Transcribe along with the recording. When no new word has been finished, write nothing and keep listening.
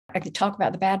I could talk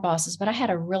about the bad bosses, but I had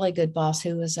a really good boss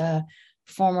who was a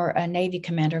former Navy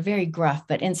commander, very gruff,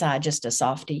 but inside just a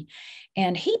softie.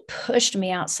 And he pushed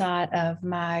me outside of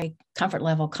my comfort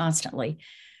level constantly.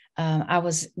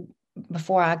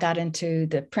 Before I got into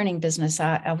the printing business,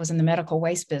 I was in the medical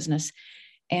waste business.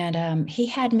 And he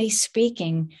had me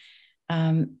speaking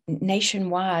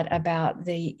nationwide about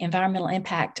the environmental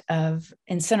impact of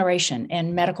incineration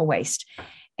and medical waste.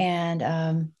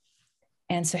 And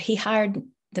so he hired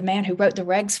the man who wrote the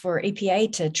regs for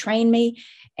EPA to train me.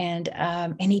 And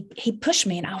he pushed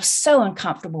me, and I was so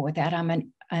uncomfortable with that. I'm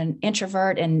an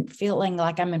introvert and feeling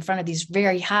like I'm in front of these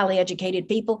very highly educated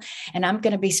people, and I'm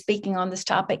going to be speaking on this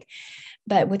topic.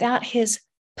 But without his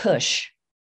push,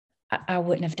 I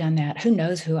wouldn't have done that. Who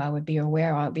knows who I would be or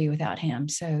where I would be without him.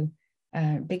 So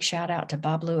big shout out to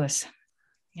Bob Lewis.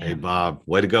 Yeah. Hey, Bob.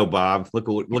 Way to go, Bob. Look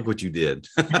what you did.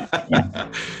 Yeah.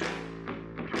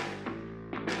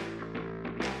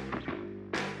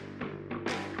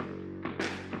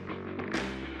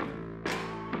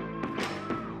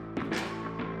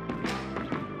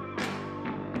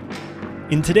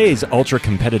 In today's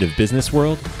ultra-competitive business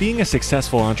world, being a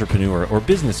successful entrepreneur or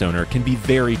business owner can be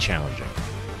very challenging.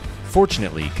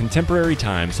 Fortunately, contemporary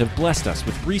times have blessed us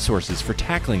with resources for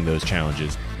tackling those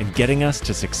challenges and getting us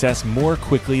to success more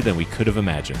quickly than we could have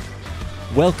imagined.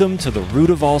 Welcome to The Root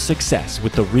of All Success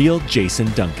with the real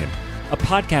Jason Duncan, a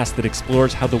podcast that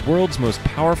explores how the world's most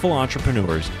powerful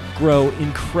entrepreneurs grow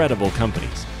incredible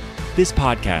companies. This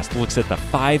podcast looks at the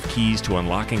 5 keys to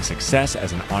unlocking success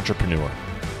as an entrepreneur.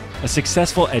 A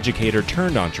successful educator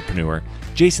turned entrepreneur,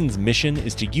 Jason's mission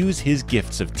is to use his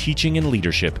gifts of teaching and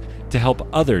leadership to help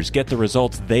others get the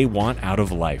results they want out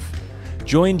of life.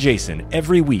 Join Jason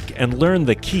every week and learn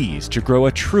the keys to grow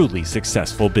a truly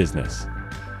successful business.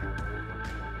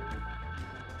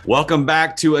 Welcome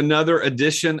back to another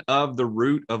edition of The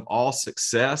Root of All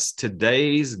Success.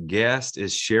 Today's guest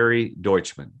is Sherry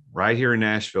Deutschmann, right here in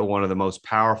Nashville, one of the most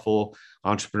powerful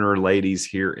entrepreneur ladies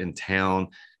here in town.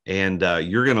 And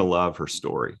you're going to love her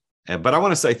story. But I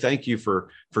want to say thank you for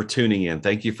tuning in.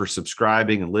 Thank you for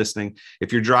subscribing and listening.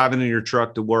 If you're driving in your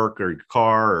truck to work or your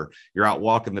car, or you're out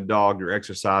walking the dog, you're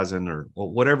exercising, or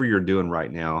whatever you're doing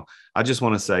right now, I just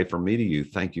want to say from me to you,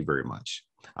 thank you very much.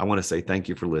 I want to say thank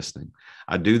you for listening.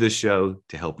 I do this show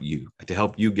to help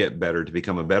you get better, to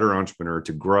become a better entrepreneur,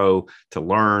 to grow, to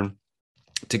learn,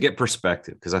 to get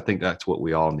perspective, because I think that's what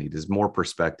we all need, is more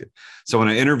perspective. So when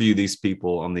I interview these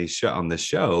people on this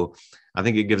show, I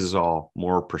think it gives us all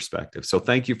more perspective. So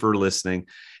thank you for listening.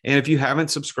 And if you haven't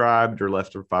subscribed or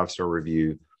left a 5-star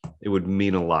review, it would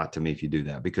mean a lot to me if you do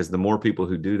that, because the more people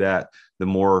who do that, the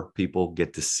more people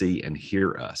get to see and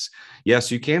hear us.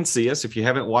 Yes, you can see us. If you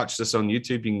haven't watched us on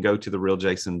YouTube, you can go to The Real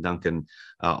Jason Duncan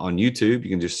on YouTube. You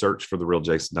can just search for The Real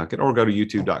Jason Duncan, or go to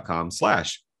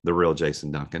youtube.com/The Real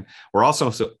Jason Duncan. We're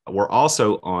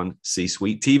also on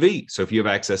C-Suite TV. So if you have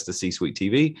access to C-Suite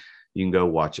TV, you can go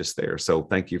watch us there. So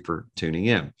thank you for tuning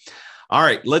in. All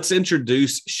right, let's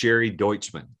introduce Sherry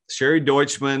Deutschmann. Sherry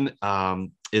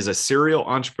Deutschmann is a serial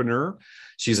entrepreneur.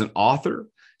 She's an author.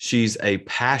 She's a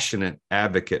passionate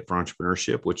advocate for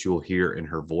entrepreneurship, which you'll hear in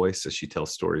her voice as she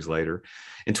tells stories later.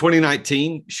 In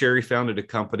 2019, Sherry founded a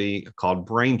company called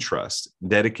BrainTrust,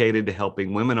 dedicated to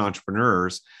helping women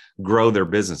entrepreneurs grow their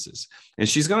businesses. And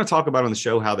she's going to talk about on the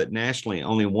show how that nationally,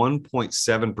 only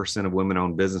 1.7% of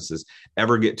women-owned businesses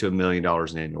ever get to $1 million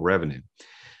in annual revenue.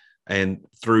 And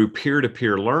through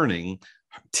peer-to-peer learning,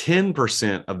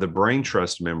 10% of the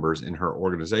BrainTrust members in her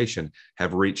organization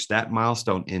have reached that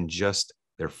milestone in just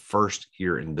their first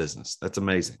year in business. That's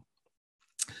amazing.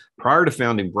 Prior to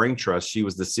founding BrainTrust, she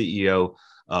was the CEO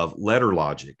of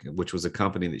LetterLogic, which was a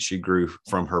company that she grew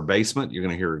from her basement. You're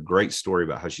going to hear a great story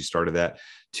about how she started that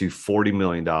to $40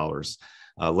 million.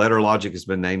 LetterLogic has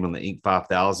been named on the Inc.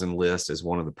 5000 list as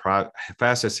one of the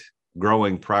fastest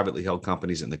growing privately held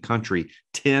companies in the country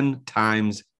 10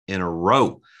 times in a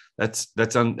row. That's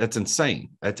insane.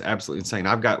 That's absolutely insane.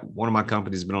 I've got one of my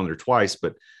companies been on there twice,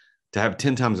 but to have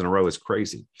 10 times in a row is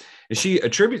crazy. And she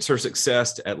attributes her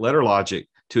success at LetterLogic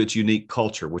to its unique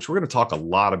culture, which we're going to talk a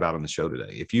lot about on the show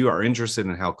today. If you are interested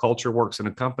in how culture works in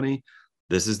a company,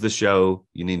 this is the show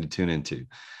you need to tune into.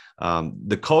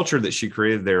 The culture that she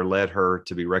created there led her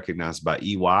to be recognized by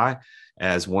EY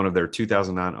as one of their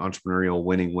 2009 Entrepreneurial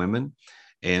Winning Women.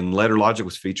 And LetterLogic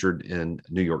was featured in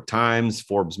New York Times,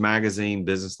 Forbes Magazine,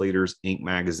 Business Leaders, Inc.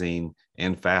 Magazine,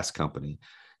 and Fast Company.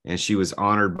 And she was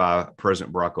honored by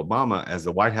President Barack Obama as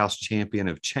the White House Champion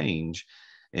of Change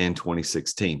in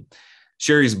 2016.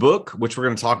 Sherry's book, which we're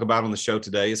going to talk about on the show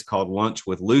today, is called Lunch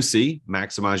with Lucy,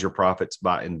 Maximize Your Profits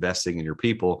by Investing in Your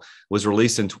People, was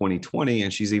released in 2020.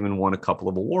 And she's even won a couple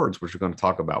of awards, which we're going to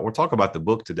talk about. We'll talk about the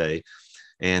book today.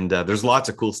 And there's lots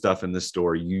of cool stuff in this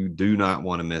story. You do not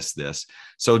want to miss this.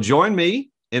 So join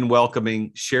me in welcoming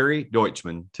Sherry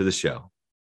Deutschmann to the show.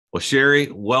 Well,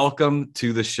 Sherry, welcome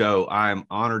to the show. I'm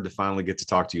honored to finally get to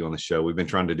talk to you on the show. We've been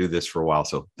trying to do this for a while.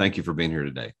 So thank you for being here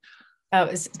today. Oh,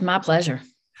 it's my pleasure.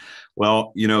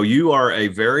 Well, you are a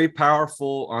very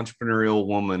powerful entrepreneurial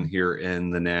woman here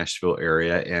in the Nashville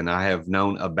area, and I have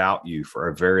known about you for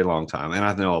a very long time. And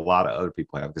I know a lot of other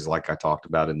people have, because like I talked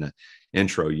about in the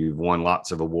intro, you've won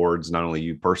lots of awards, not only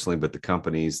you personally, but the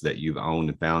companies that you've owned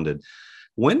and founded.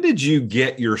 When did you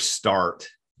get your start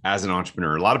as an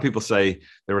entrepreneur? A lot of people say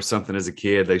there was something as a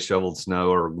kid, they shoveled snow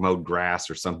or mowed grass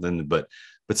or something, but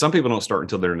some people don't start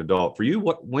until they're an adult. For you,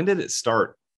 when did it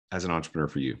start as an entrepreneur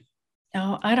for you?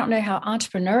 Oh, I don't know how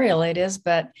entrepreneurial it is,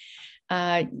 but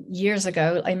years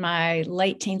ago, in my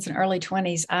late teens and early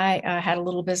 20s, I had a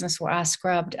little business where I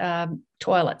scrubbed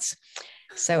toilets.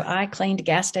 So I cleaned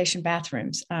gas station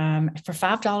bathrooms for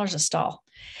 $5 a stall.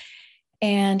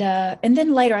 And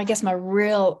then later, I guess my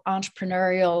real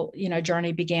entrepreneurial,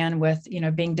 journey began with,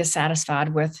 being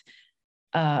dissatisfied with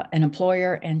an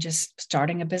employer and just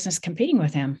starting a business competing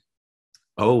with him.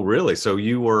 Oh, really? So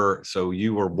you were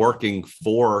working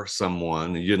for someone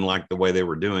and you didn't like the way they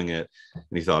were doing it. And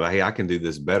you thought, hey, I can do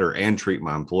this better and treat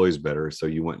my employees better. So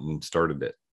you went and started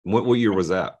it. What year was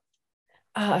that?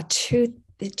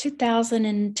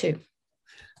 2002.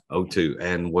 Oh, two.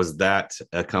 And was that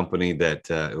a company that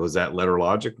was that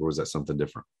LetterLogic, or was that something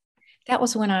different? That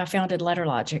was when I founded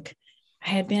LetterLogic. I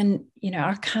had been,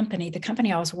 the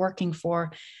company I was working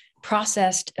for,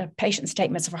 processed patient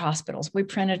statements for hospitals. We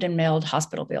printed and mailed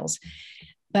hospital bills,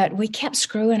 but we kept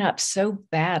screwing up so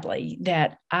badly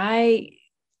that I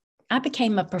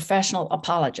became a professional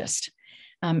apologist.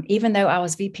 Even though I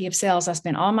was VP of sales, I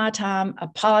spent all my time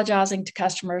apologizing to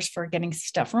customers for getting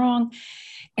stuff wrong.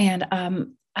 And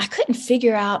I couldn't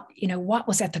figure out, what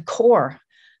was at the core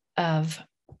of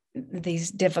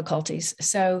these difficulties.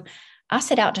 So I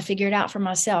set out to figure it out for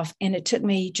myself. And it took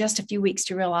me just a few weeks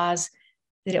to realize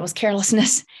that it was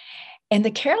carelessness. And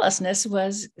the carelessness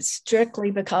was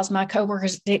strictly because my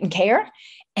coworkers didn't care.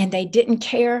 And they didn't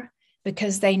care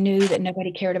because they knew that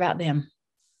nobody cared about them.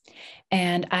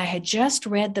 And I had just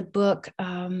read the book,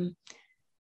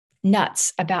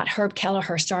 Nuts, about Herb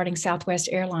Kelleher starting Southwest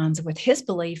Airlines, with his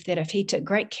belief that if he took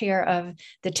great care of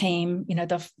the team,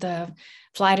 the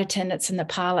flight attendants and the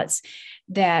pilots,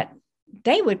 that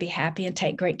they would be happy and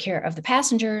take great care of the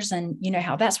passengers. And you know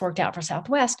how that's worked out for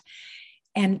Southwest.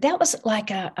 And that was like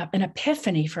an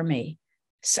epiphany for me.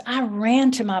 So I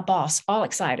ran to my boss, all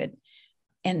excited,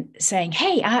 and saying,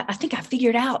 hey, I think I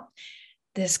figured out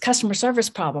this customer service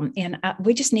problem, and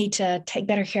we just need to take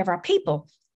better care of our people.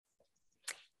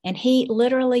 And he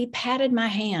literally patted my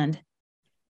hand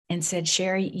and said,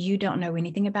 Sherry, you don't know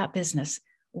anything about business.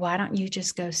 Why don't you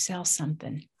just go sell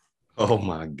something? Oh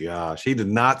my gosh. He did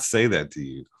not say that to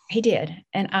you. He did.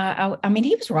 And I mean,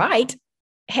 he was right.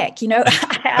 Heck, I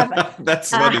have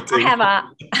that's funny too. I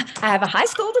have a high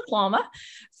school diploma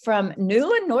from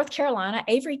Newland, North Carolina,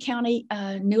 Avery County,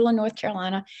 Newland, North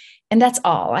Carolina. And that's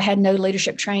all. I had no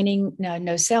leadership training,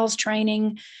 no sales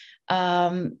training.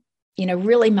 Really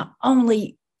the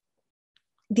only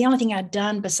thing I'd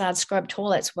done besides scrub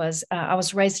toilets was I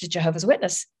was raised a Jehovah's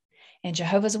Witness, and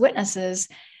Jehovah's Witnesses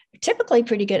are typically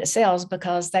pretty good at sales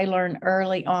because they learn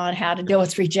early on how to deal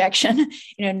with rejection,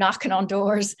 knocking on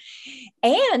doors.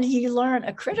 And you learn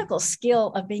a critical skill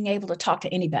of being able to talk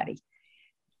to anybody,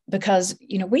 because,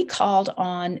 we called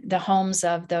on the homes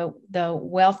of the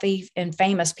wealthy and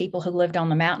famous people who lived on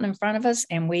the mountain in front of us.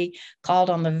 And we called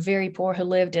on the very poor who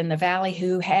lived in the valley,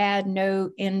 who had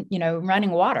no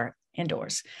running water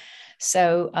indoors.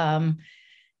 So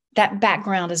that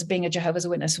background as being a Jehovah's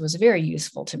Witness was very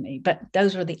useful to me, but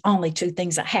those were the only two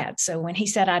things I had. So when he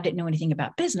said I didn't know anything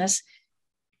about business,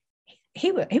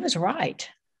 he was right.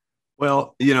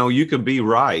 Well, you can be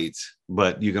right,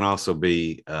 but you can also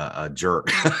be a jerk.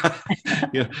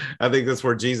 I think that's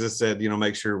where Jesus said,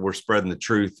 make sure we're spreading the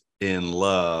truth in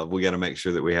love. We got to make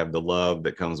sure that we have the love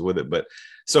that comes with it. But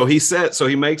so he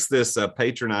makes this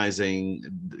patronizing,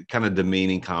 kind of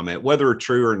demeaning comment, whether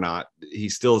true or not. He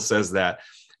still says that.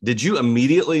 Did you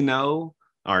immediately know,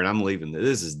 all right, I'm leaving.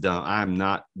 This is dumb. I'm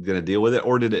not going to deal with it.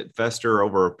 Or did it fester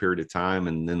over a period of time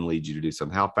and then lead you to do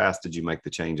something? How fast did you make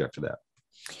the change after that?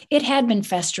 It had been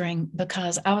festering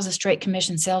because I was a straight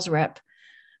commission sales rep,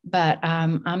 but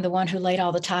I'm the one who laid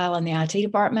all the tile in the IT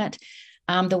department.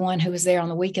 I'm the one who was there on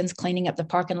the weekends cleaning up the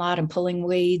parking lot and pulling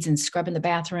weeds and scrubbing the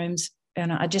bathrooms.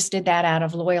 And I just did that out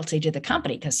of loyalty to the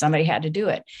company because somebody had to do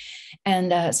it.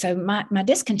 And so my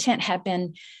discontent had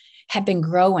been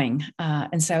growing.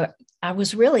 And so I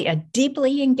was really a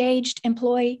deeply engaged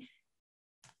employee,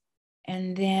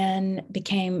 and then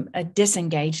became a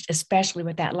disengaged, especially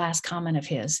with that last comment of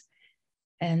his.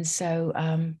 And so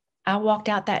I walked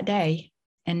out that day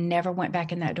and never went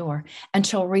back in that door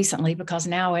until recently, because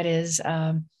now it is,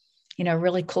 a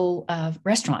really cool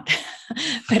restaurant.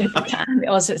 But at the time, it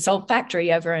was its old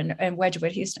factory over in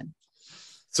Wedgwood, Houston.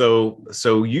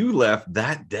 So you left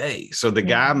that day. So the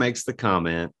guy makes the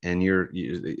comment, and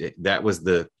that was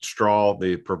the straw,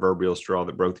 the proverbial straw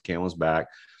that broke the camel's back.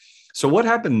 So what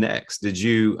happened next? Did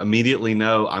you immediately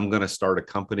know I'm going to start a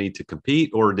company to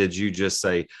compete, or did you just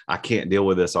say, I can't deal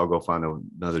with this, I'll go find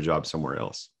another job somewhere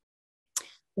else?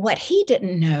 What he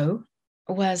didn't know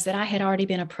was that I had already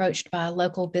been approached by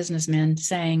local businessmen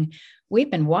saying, we've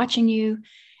been watching you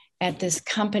at this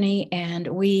company, and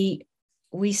we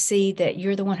see that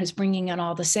you're the one who's bringing in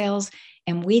all the sales,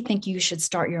 and we think you should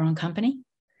start your own company.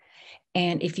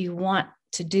 And if you want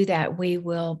to do that, we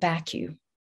will back you.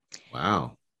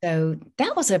 Wow. So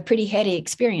that was a pretty heady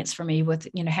experience for me, with,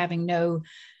 having no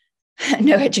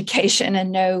education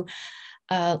and no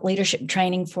leadership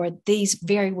training, for these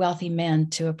very wealthy men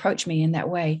to approach me in that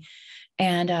way.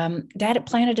 And that had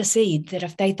planted a seed that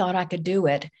if they thought I could do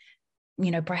it,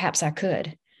 perhaps I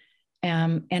could.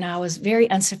 And I was very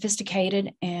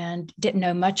unsophisticated and didn't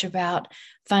know much about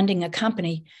funding a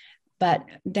company, but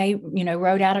they,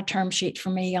 wrote out a term sheet for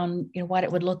me on what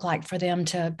it would look like for them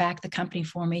to back the company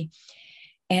for me.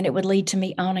 And it would lead to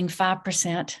me owning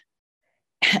 5%,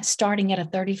 starting at a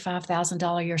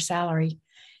 $35,000 a year salary.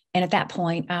 And at that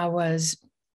point, I was,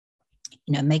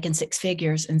 making six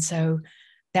figures. And so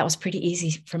that was pretty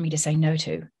easy for me to say no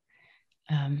to.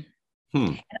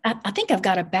 I think I've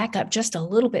got to back up just a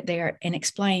little bit there and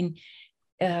explain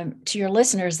to your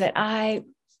listeners that I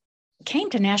came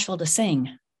to Nashville to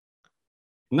sing.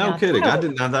 No kidding. I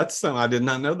did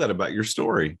not know that about your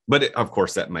story, but of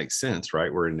course that makes sense,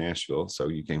 right? We're in Nashville, so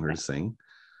you came here to sing.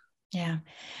 Yeah.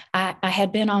 I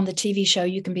had been on the TV show,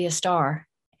 You Can Be a Star.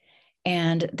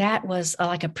 And that was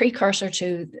like a precursor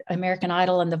to American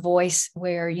Idol and The Voice,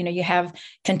 where, you have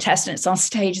contestants on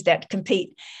stage that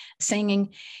compete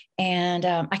singing. And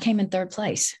I came in third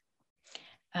place.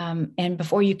 And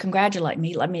before you congratulate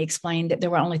me, let me explain that there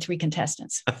were only 3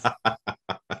 contestants.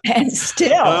 And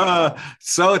still.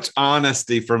 Such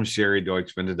honesty from Sherry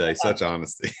Deutschmann today. Such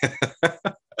honesty.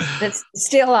 But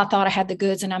still, I thought I had the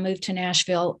goods, and I moved to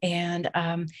Nashville, and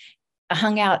I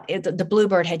hung out. The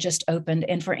Bluebird had just opened.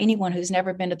 And for anyone who's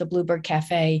never been to the Bluebird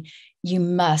Cafe, you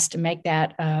must make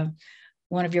that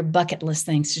one of your bucket list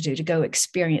things to do, to go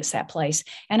experience that place.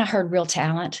 And I heard real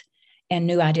talent and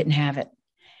knew I didn't have it.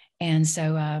 And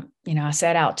so, I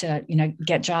set out to,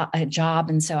 get a job.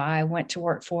 And so I went to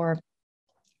work for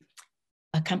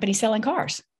a company selling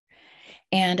cars.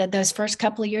 And those first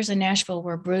couple of years in Nashville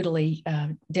were brutally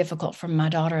difficult for my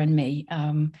daughter and me.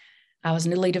 I was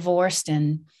newly divorced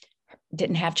and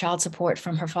didn't have child support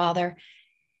from her father.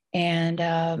 And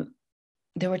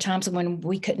there were times when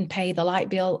we couldn't pay the light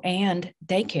bill and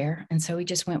daycare. And so we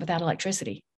just went without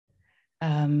electricity.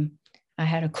 I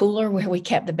had a cooler where we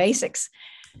kept the basics.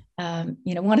 One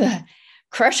of the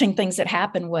crushing things that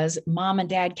happened was Mom and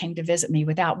Dad came to visit me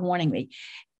without warning me.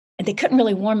 And they couldn't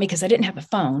really warn me because I didn't have a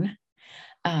phone.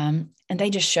 And they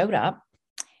just showed up,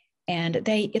 and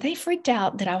they freaked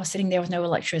out that I was sitting there with no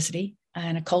electricity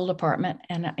in a cold apartment.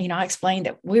 And, I explained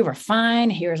that we were fine.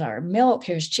 Here's our milk,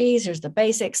 here's cheese, here's the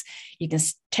basics. You can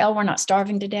tell we're not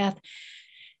starving to death.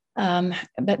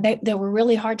 But there were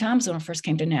really hard times when I first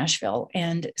came to Nashville.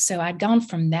 And so I'd gone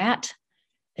from that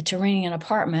to renting an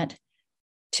apartment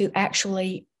to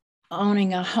actually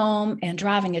owning a home and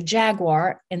driving a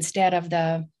Jaguar instead of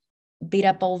the beat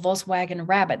up old Volkswagen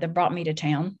Rabbit that brought me to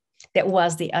town. That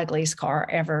was the ugliest car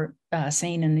ever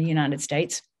seen in the United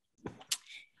States.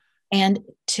 And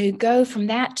to go from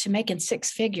that to making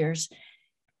 6 figures.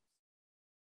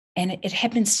 And it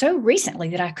had been so recently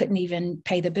that I couldn't even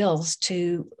pay the bills,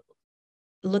 to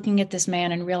looking at this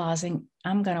man and realizing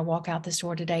I'm going to walk out this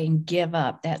door today and give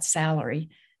up that salary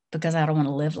because I don't want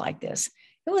to live like this.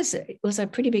 It was a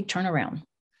pretty big turnaround.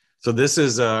 So this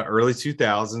is early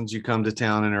 2000s. You come to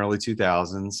town in early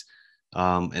 2000s.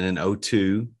 And in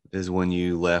 2002 is when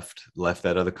you left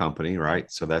that other company, right?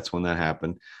 So that's when that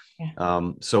happened.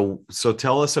 Yeah. So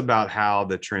tell us about how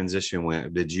the transition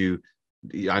went.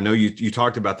 I know you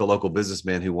talked about the local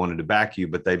businessmen who wanted to back you,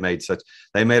 but they made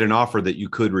an offer that you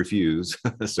could refuse.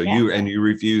 So yeah. you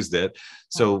refused it.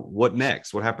 So what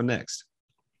next? What happened next?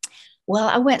 Well,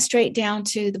 I went straight down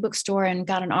to the bookstore and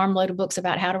got an armload of books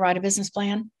about how to write a business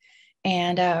plan,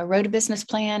 and wrote a business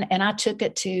plan. And I took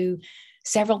it to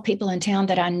several people in town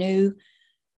that I knew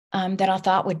that I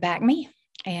thought would back me,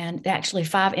 and actually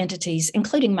 5 entities,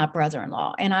 including my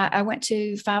brother-in-law. And I went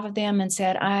to 5 of them and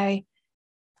said, I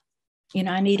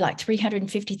need like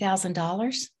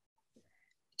 $350,000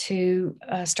 to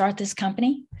start this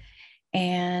company.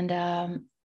 And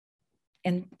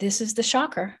this is the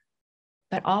shocker,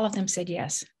 but all of them said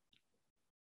yes.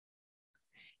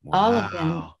 Wow. All of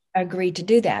them agreed to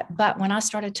do that. But when I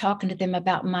started talking to them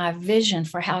about my vision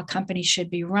for how a company should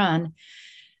be run,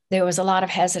 there was a lot of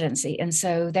hesitancy. And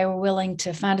so they were willing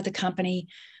to fund the company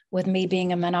with me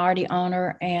being a minority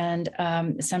owner, and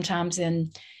sometimes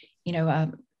in,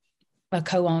 a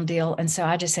co-owned deal. And so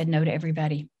I just said no to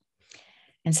everybody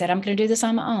and said, I'm going to do this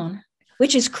on my own,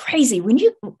 which is crazy. When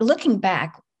you looking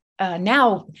back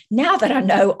now that I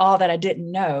know all that I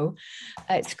didn't know,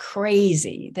 it's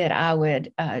crazy that I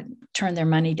would turn their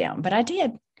money down, but I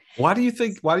did. Why do you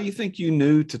think you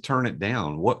knew to turn it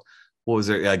down? What was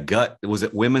it? A gut? Was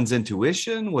it women's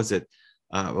intuition? Was it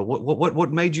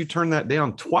what made you turn that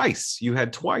down twice? You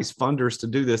had twice funders to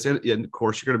do this, and of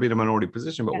course you're going to be in a minority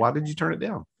position. But why did you turn it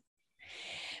down?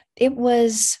 It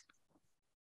was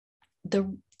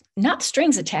not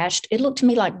strings attached. It looked to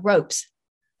me like ropes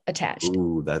attached.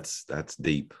 Ooh, that's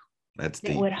deep. That's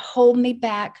deep. That would hold me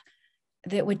back,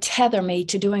 that would tether me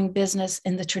to doing business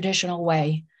in the traditional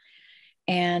way.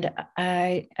 And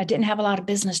I didn't have a lot of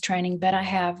business training, but I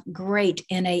have great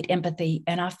innate empathy.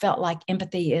 And I felt like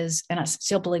empathy is, and I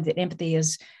still believe that empathy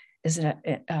is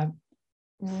a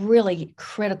really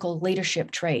critical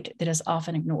leadership trait that is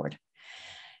often ignored.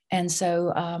 And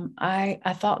so I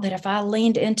thought that if I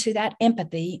leaned into that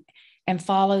empathy and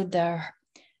followed the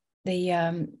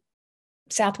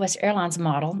Southwest Airlines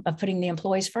model of putting the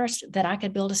employees first, that I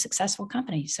could build a successful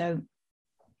company. So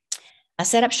I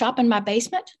set up shop in my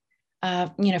basement.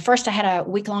 First I had a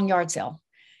week-long yard sale,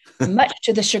 much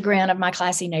to the chagrin of my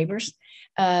classy neighbors,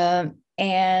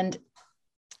 and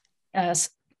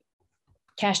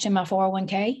cashed in my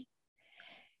 401k.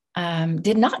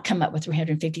 Did not come up with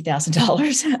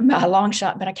 $350,000 by a long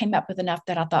shot, but I came up with enough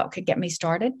that I thought could get me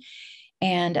started.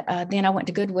 And then I went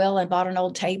to Goodwill and bought an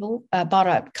old table, bought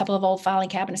a couple of old filing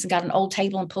cabinets and got an old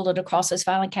table and pulled it across those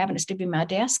filing cabinets to be my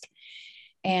desk.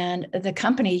 And the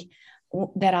company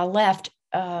that I left,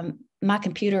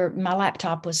 my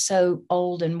laptop was so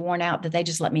old and worn out that they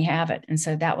just let me have it. And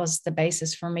so that was the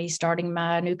basis for me starting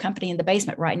my new company in the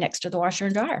basement right next to the washer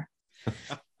and dryer.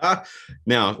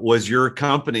 Now, was your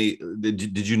company,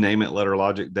 did you name it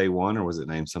LetterLogic day one, or was it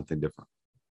named something different?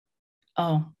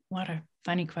 Oh, what a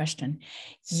funny question.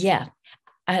 Yeah,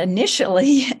 I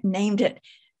initially named it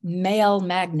Mail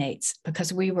Magnates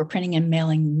because we were printing and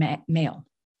mailing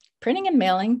printing and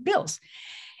mailing bills.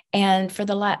 And for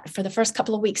the first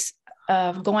couple of weeks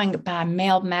of going by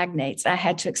Mail Magnates, I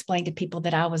had to explain to people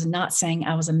that I was not saying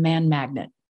I was a man magnet.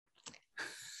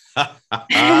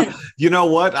 You know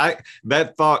what?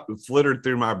 That thought flittered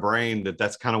through my brain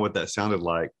that's kind of what that sounded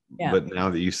like. Yeah. But now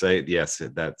that you say it, yes,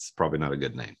 that's probably not a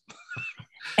good name.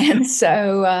 And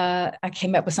so I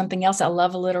came up with something else. I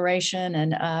love alliteration,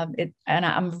 and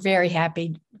I'm very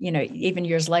happy, even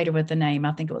years later with the name.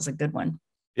 I think it was a good one.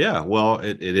 Yeah, well,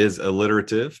 it is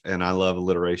alliterative, and I love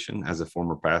alliteration. As a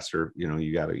former pastor,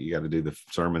 you got to do the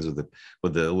sermons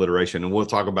with the alliteration, and we'll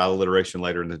talk about alliteration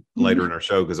later in our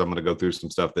show, because I'm going to go through some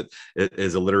stuff that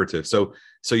is alliterative. So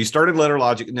you started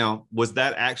LetterLogic. Now, was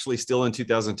that actually still in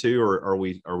 2002, or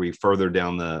are we further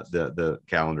down the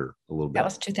calendar a little bit? That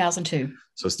was 2002.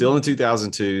 So still in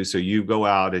 2002. So you go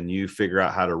out and you figure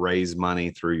out how to raise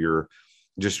money through your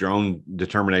own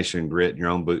determination and grit and your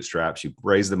own bootstraps. You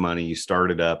raise the money, you start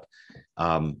it up.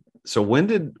 So when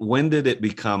did it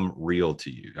become real to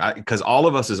you? Because all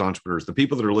of us as entrepreneurs, the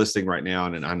people that are listening right now,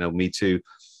 and I know me too,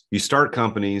 you start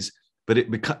companies, but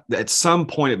at some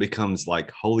point it becomes like,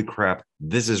 holy crap,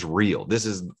 this is real.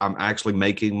 I'm actually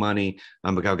making money.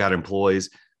 I've got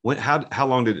employees. How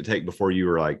long did it take before you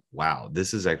were like, wow,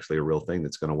 this is actually a real thing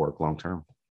that's going to work long-term?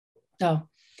 So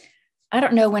I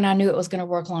don't know when I knew it was going to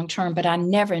work long-term, but I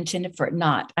never intended for it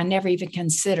not. I never even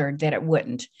considered that it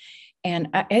wouldn't. And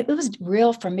it was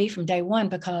real for me from day one,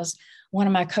 because one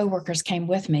of my coworkers came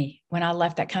with me when I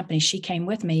left that company. She came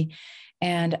with me,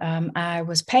 and I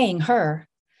was paying her,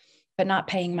 but not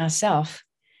paying myself.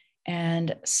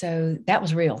 And so that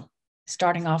was real,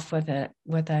 starting off with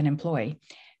an employee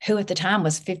who at the time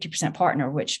was 50% partner,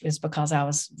 which is because I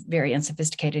was very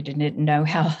unsophisticated and didn't know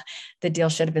how the deal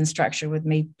should have been structured with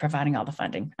me providing all the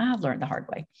funding. I learned the hard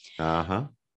way.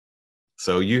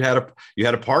 So you had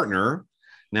a partner.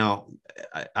 Now,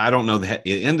 I don't know the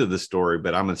end of the story,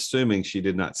 but I'm assuming she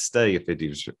did not stay a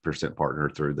 50% partner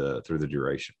through the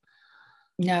duration.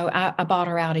 No, I bought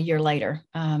her out a year later.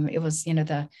 It was,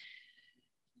 the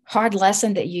hard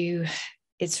lesson that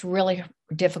it's really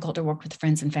difficult to work with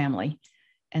friends and family.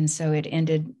 And so it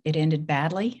ended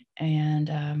badly.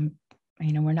 And,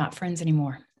 we're not friends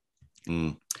anymore.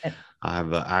 I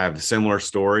have a similar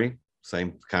story.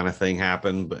 Same kind of thing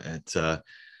happened, but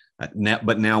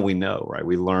now we know, right?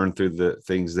 We learn through the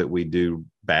things that we do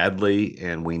badly,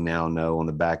 and we now know on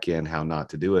the back end how not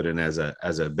to do it. And as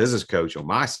a business coach on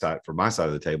my side, from my side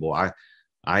of the table,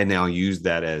 I now use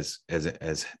that as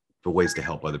for ways to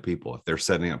help other people. If they're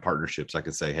setting up partnerships, I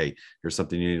can say, hey, here's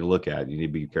something you need to look at. You need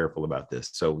to be careful about this.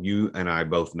 So you and I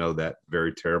both know that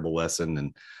very terrible lesson,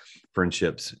 and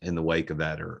friendships in the wake of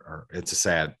that it's a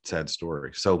sad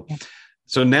story. So. Yeah.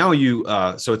 So now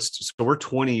so we're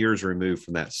 20 years removed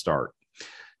from that start.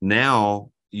 Now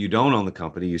you don't own the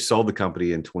company. You sold the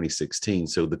company in 2016.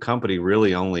 So the company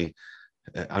really only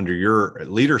under your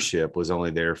leadership was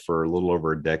only there for a little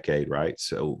over a decade, right?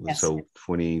 So, yes. So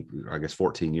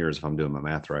 14 years, if I'm doing my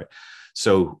math right.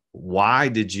 So why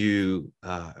did you,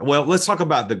 let's talk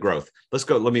about the growth.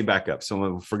 Let me back up.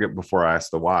 So I forget before I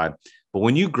ask the why, but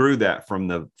when you grew that from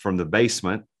the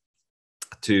basement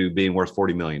to being worth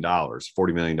 $40 million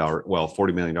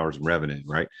in revenue,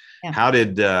 right? Yeah. How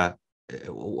did, talk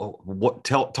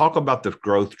about the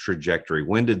growth trajectory.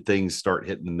 When did things start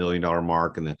hitting the $1 million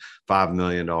mark and the $5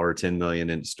 million, $10 million,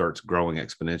 and it starts growing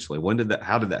exponentially?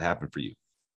 How did that happen for you?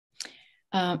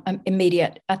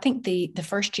 Immediate. I think the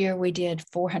first year we did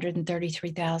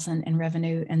 433,000 in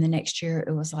revenue, and the next year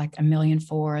it was like $1.4 million,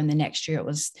 and the next year it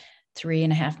was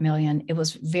 $3.5 million. It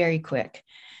was very quick.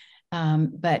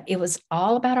 But it was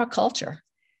all about our culture.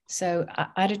 So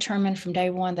I determined from day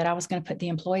one that I was going to put the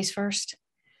employees first,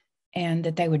 and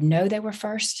that they would know they were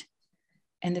first,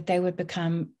 and that they would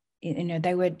become,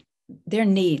 their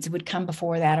needs would come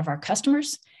before that of our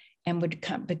customers, and would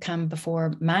become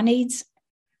before my needs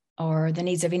or the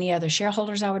needs of any other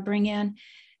shareholders I would bring in.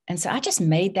 And so I just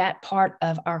made that part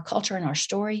of our culture and our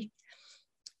story.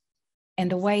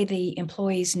 And the way the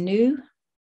employees knew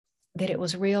that it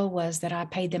was real was that I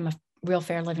paid them a real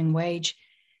fair living wage.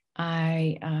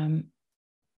 I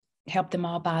helped them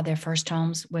all buy their first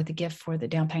homes with a gift for the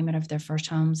down payment of their first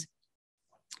homes.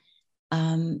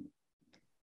 Gave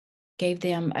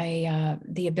them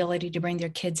the ability to bring their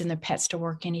kids and their pets to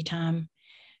work anytime.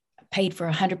 Paid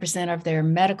for 100% of their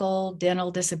medical,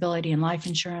 dental, disability, and life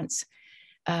insurance.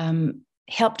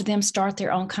 Helped them start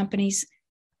their own companies.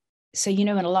 So, in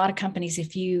a lot of companies,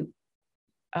 if you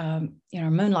are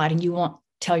moonlighting, you won't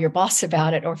tell your boss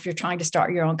about it. Or if you're trying to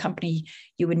start your own company,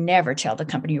 you would never tell the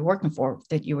company you're working for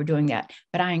that you were doing that.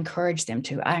 But I encourage them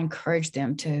to. I encourage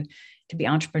them to be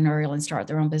entrepreneurial and start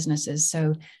their own businesses.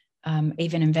 So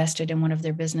even invested in one of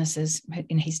their businesses,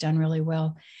 and he's done really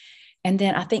well. And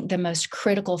then I think the most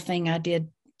critical thing I did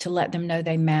to let them know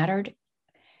they mattered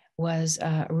was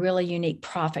a really unique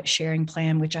profit sharing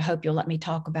plan, which I hope you'll let me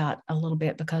talk about a little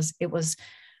bit, because it was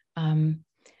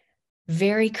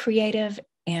very creative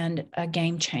and a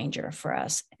game changer for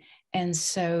us. And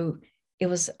so it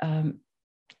was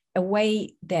a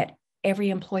way that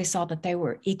every employee saw that they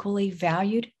were equally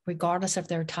valued, regardless of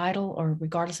their title or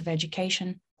regardless of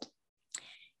education.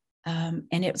 And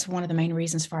it was one of the main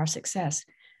reasons for our success.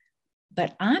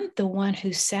 But I'm the one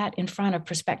who sat in front of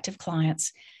prospective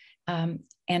clients,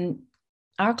 and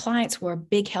our clients were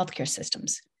big healthcare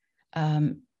systems,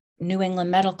 New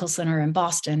England Medical Center in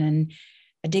Boston, and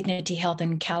Dignity Health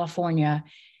in California,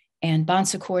 and Bon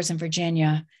Secours in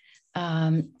Virginia,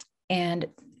 and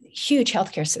huge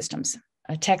healthcare systems,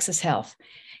 Texas Health.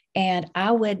 And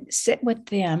I would sit with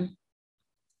them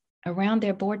around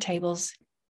their board tables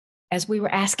as we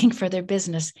were asking for their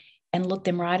business, and look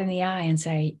them right in the eye and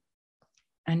say,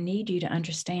 I need you to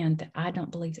understand that I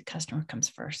don't believe the customer comes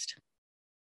first.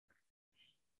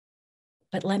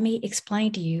 But let me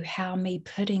explain to you how me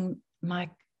putting my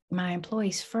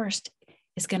employees first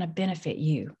is going to benefit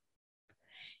you.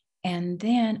 And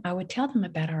then I would tell them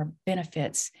about our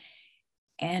benefits.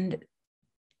 And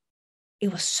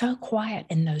it was so quiet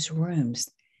in those rooms.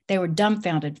 They were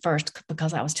dumbfounded first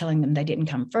because I was telling them they didn't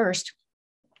come first.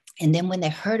 And then when they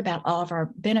heard about all of our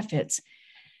benefits,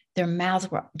 their mouths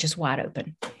were just wide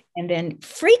open. And then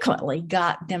frequently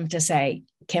got them to say,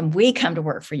 can we come to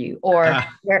work for you? Or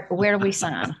where do we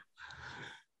sign?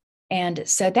 And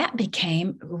so that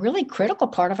became a really critical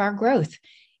part of our growth.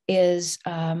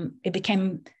 It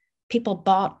became, people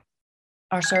bought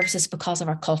our services because of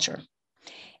our culture.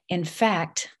 In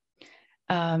fact,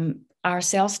 our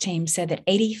sales team said that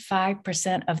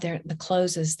 85% of the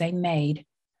closes they made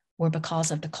were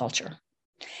because of the culture.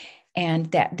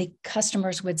 And that the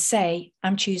customers would say,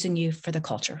 I'm choosing you for the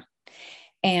culture.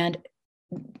 And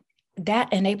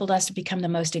that enabled us to become the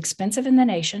most expensive in the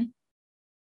nation,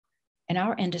 in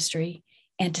our industry,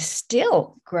 and to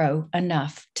still grow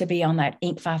enough to be on that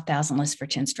Inc. 5000 list for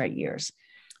 10 straight years.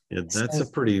 Yeah,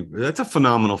 that's a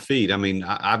phenomenal feat. I mean,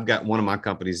 I've got one of my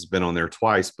companies has been on there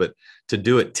twice, but to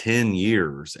do it 10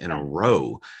 years in a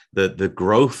row, the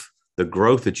growth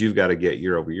that you've got to get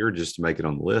year over year just to make it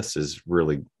on the list is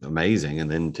really amazing.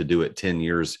 And then to do it 10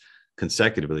 years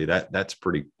consecutively, that's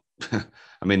pretty,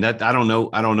 I mean, that I don't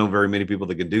know very many people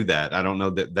that can do that. I don't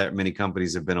know that many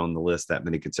companies have been on the list that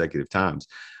many consecutive times.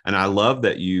 And I love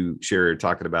that you, Sherry, are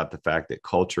talking about the fact that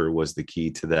culture was the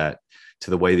key to that, to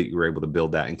the way that you were able to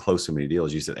build that and close so many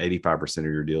deals. You said 85% of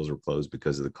your deals were closed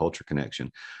because of the culture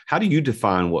connection. How do you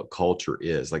define what culture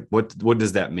is? Like, what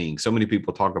does that mean? So many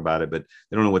people talk about it, but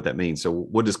they don't know what that means. So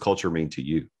what does culture mean to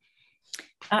you?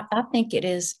 I think it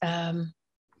is a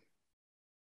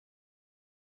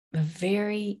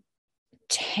very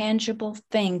tangible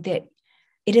thing, that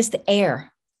it is the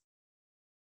air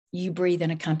you breathe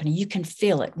in a company. You can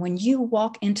feel it. When you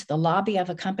walk into the lobby of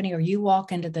a company or you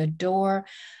walk into the door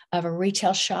of a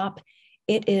retail shop,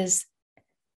 it is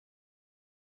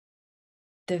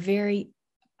the very,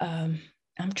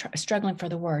 struggling for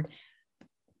the word,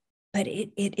 but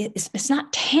it's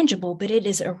not tangible, but it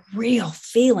is a real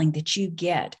feeling that you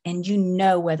get, and you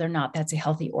know whether or not that's a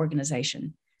healthy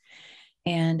organization.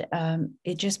 And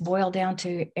it just boiled down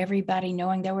to everybody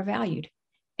knowing they were valued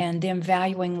and them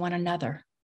valuing one another.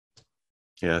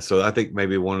 Yeah. So I think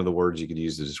maybe one of the words you could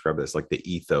use to describe this, like the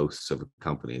ethos of a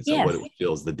company. It's like what it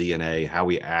feels, the DNA, how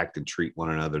we act and treat one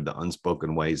another, the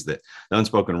unspoken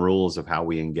rules of how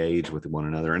we engage with one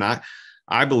another. And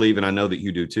I believe, and I know that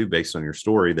you do too, based on your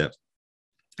story, that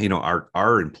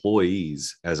our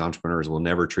employees as entrepreneurs will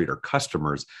never treat our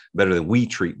customers better than we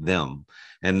treat them.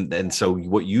 And so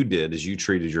what you did is you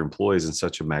treated your employees in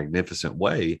such a magnificent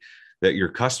way that your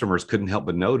customers couldn't help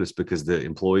but notice, because the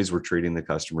employees were treating the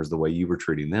customers the way you were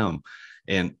treating them.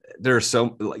 And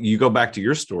you go back to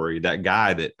your story, that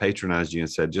guy that patronized you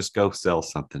and said, just go sell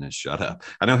something and shut up.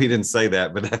 I know he didn't say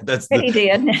that, but he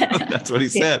did. That's what he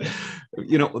said.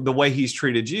 The way he's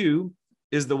treated you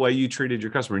is the way you treated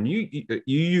your customer. And you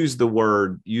use the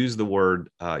word,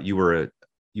 you were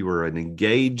an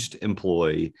engaged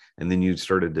employee, and then I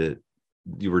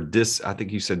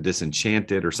think you said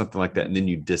disenchanted or something like that. And then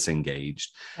you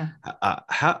disengaged. Yeah.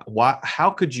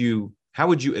 How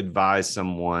would you advise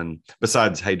someone,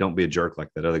 besides, hey, don't be a jerk like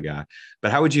that other guy,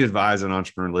 but how would you advise an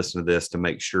entrepreneur listening to this to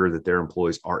make sure that their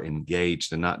employees are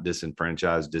engaged and not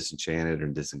disenfranchised, disenchanted, or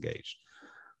disengaged?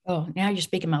 Oh, now you're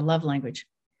speaking my love language.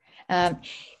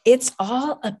 It's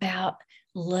all about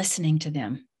listening to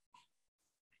them,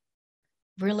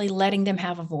 really letting them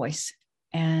have a voice,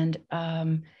 and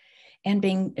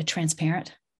being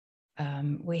transparent.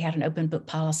 We had an open book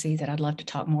policy that I'd love to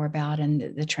talk more about, and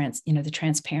the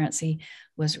transparency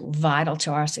was vital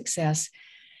to our success.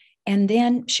 And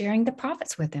then sharing the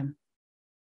profits with them,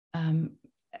 and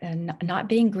not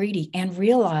being greedy, and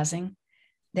realizing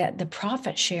that the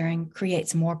profit sharing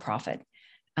creates more profit.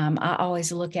 I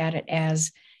always look at it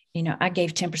as, I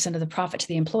gave 10% of the profit to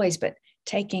the employees, but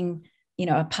taking,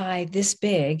 a pie this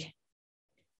big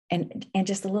and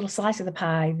just a little slice of the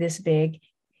pie this big,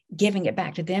 giving it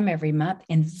back to them every month,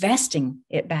 investing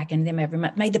it back in them every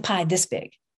month, made the pie this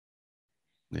big.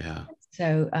 Yeah.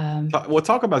 So,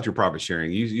 talk about your profit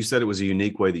sharing. You said it was a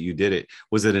unique way that you did it.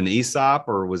 Was it an ESOP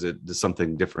or was it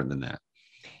something different than that?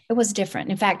 It was different.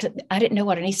 In fact, I didn't know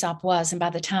what an ESOP was. And by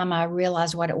the time I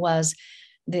realized what it was,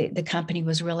 the company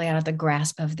was really out of the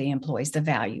grasp of the employees. The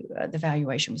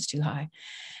valuation was too high.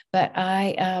 But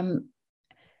I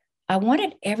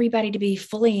wanted everybody to be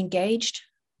fully engaged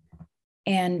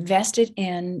and vested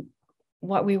in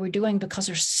what we were doing, because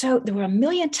there were a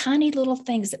million tiny little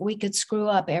things that we could screw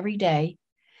up every day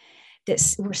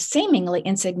that were seemingly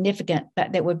insignificant,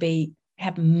 but that would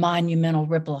have monumental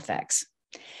ripple effects.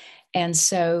 And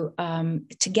so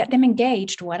to get them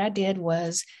engaged, what I did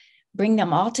was bring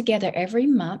them all together every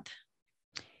month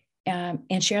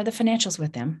and share the financials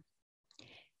with them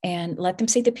and let them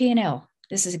see the P&L.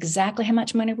 This is exactly how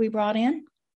much money we brought in,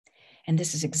 and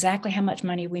this is exactly how much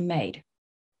money we made.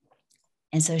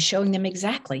 And so showing them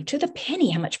exactly to the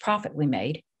penny how much profit we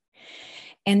made.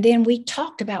 And then we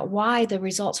talked about why the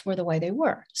results were the way they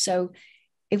were. So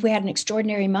if we had an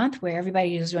extraordinary month where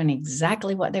everybody was doing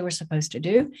exactly what they were supposed to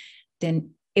do,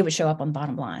 then it would show up on the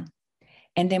bottom line.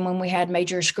 And then when we had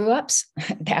major screw ups,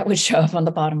 that would show up on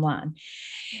the bottom line.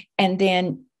 And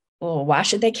then, well, why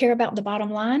should they care about the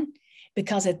bottom line?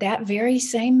 Because at that very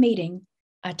same meeting,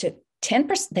 I took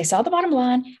 10%. They saw the bottom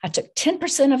line. I took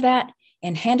 10% of that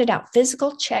and handed out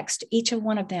physical checks to each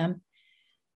one of them.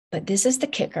 But this is the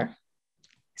kicker: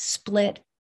 split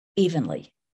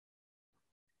evenly.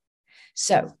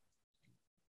 So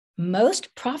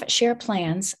most profit share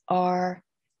plans are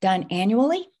done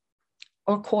annually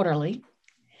or quarterly.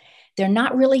 They're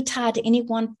not really tied to any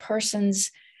one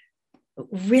person's,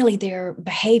 really their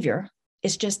behavior.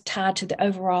 It's just tied to the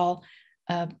overall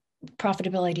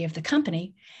profitability of the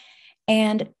company.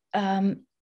 And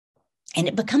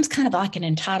it becomes kind of like an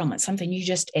entitlement, something you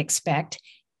just expect,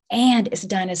 and it's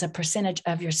done as a percentage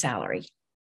of your salary.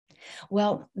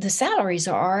 Well, the salaries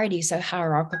are already so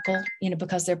hierarchical,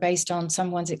 because they're based on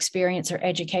someone's experience or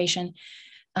education.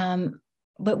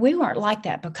 But we weren't like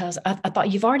that, because I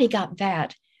thought, you've already got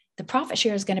that. The profit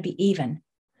share is going to be even,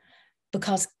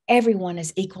 because everyone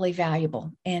is equally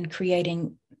valuable in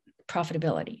creating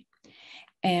profitability.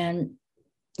 And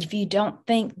if you don't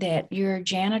think that your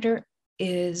janitor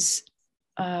is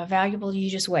valuable, you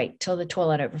just wait till the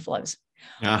toilet overflows.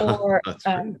 Or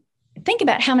think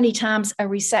about how many times a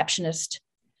receptionist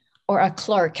or a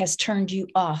clerk has turned you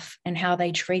off and how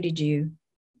they treated you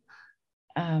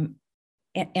in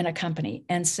a company.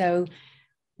 And so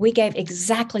we gave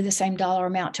exactly the same dollar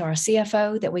amount to our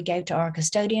CFO that we gave to our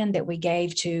custodian, that we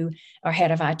gave to our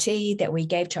head of IT, that we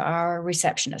gave to our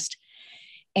receptionist.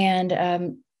 And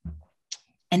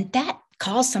that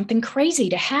caused something crazy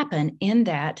to happen, in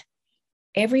that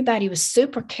everybody was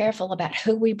super careful about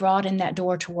who we brought in that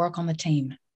door to work on the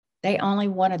team. They only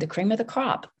wanted the cream of the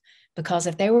crop, because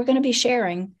if they were going to be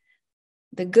sharing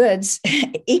the goods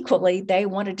equally, they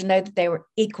wanted to know that they were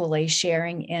equally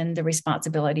sharing in the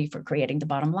responsibility for creating the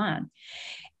bottom line.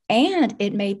 And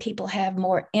it made people have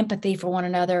more empathy for one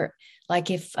another. Like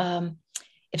if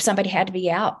somebody had to be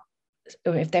out,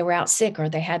 or if they were out sick, or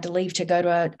they had to leave to go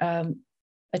to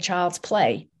a child's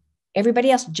play,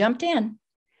 everybody else jumped in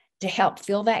to help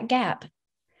fill that gap,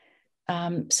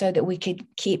 so that we could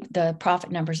keep the profit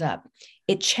numbers up.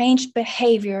 It changed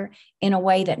behavior in a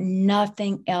way that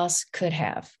nothing else could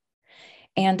have.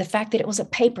 And the fact that it was a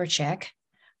paper check,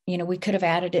 we could have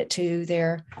added it to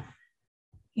their,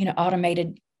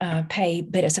 automated pay,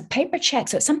 but it's a paper check.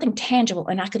 So it's something tangible.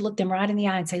 And I could look them right in the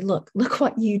eye and say, look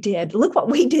what you did. Look what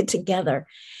we did together.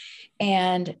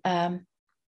 And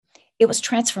it was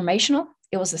transformational.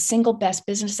 It was the single best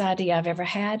business idea I've ever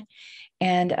had.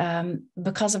 And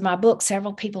because of my book,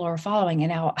 several people are following,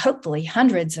 and now hopefully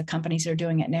hundreds of companies are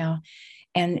doing it now.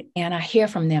 And I hear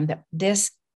from them that this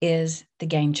is the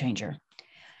game changer.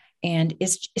 And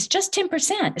it's just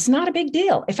 10%. It's not a big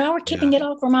deal. If I were keeping it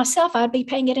all for myself, I'd be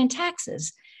paying it in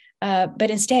taxes.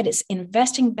 But instead, it's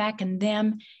investing back in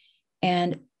them.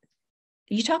 And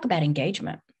you talk about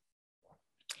engagement.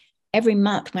 Every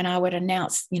month when I would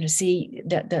announce, see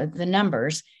the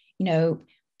numbers,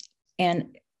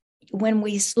 and when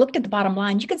we looked at the bottom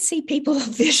line, you could see people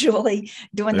visually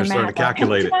doing the math. Starting to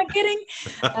calculate it. Am I kidding?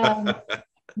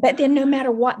 But then no matter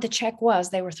what the check was,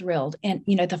 they were thrilled. And,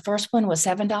 the first one was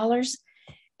 $7.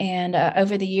 And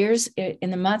over the years,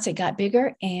 in the months, it got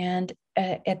bigger. And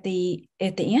at the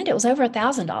end, it was over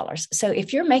 $1,000. So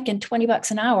if you're making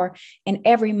 $20 an hour, and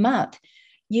every month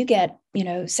you get,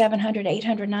 $700, $800,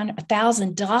 $900,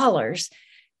 $1,000,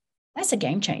 that's a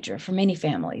game changer for many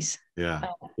families. Yeah.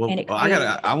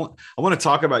 I want to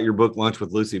talk about your book, Lunch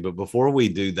with Lucy, but before we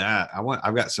do that,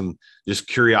 I've got some just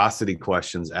curiosity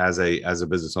questions as a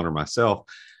business owner myself.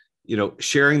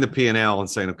 Sharing the P&L and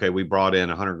saying, okay, we brought in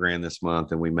 $100,000 this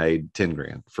month and we made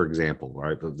 $10,000, for example,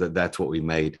 right? But that's what we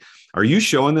made. Are you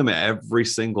showing them every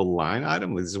single line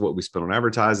item? This is what we spent on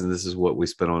advertising. This is what we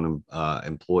spent on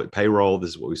employee payroll.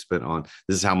 This is what we spent on.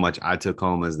 This is how much I took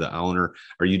home as the owner.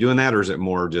 Are you doing that, or is it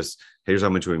more just, here's how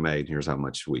much we made, here's how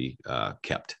much we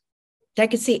kept? They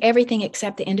could see everything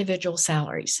except the individual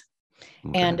salaries.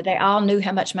 Okay. And they all knew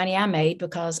how much money I made,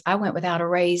 because I went without a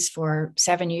raise for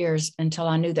 7 years until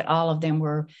I knew that all of them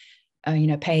were,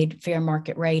 paid fair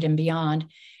market rate and beyond.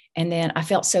 And then I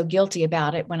felt so guilty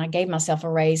about it when I gave myself a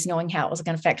raise, knowing how it was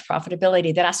going to affect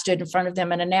profitability, that I stood in front of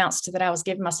them and announced that I was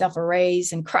giving myself a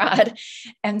raise and cried.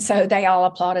 And so they all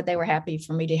applauded. They were happy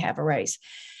for me to have a raise.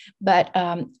 But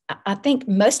I think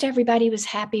most everybody was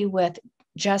happy with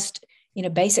just,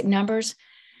 basic numbers.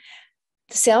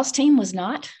 The sales team was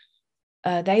not.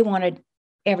 They wanted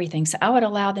everything. So I would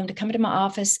allow them to come into my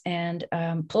office and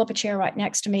pull up a chair right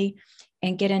next to me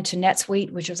and get into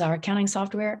NetSuite, which was our accounting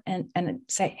software, and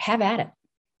say, have at it.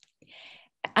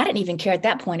 I didn't even care at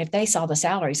that point if they saw the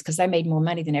salaries, because they made more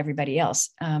money than everybody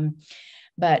else.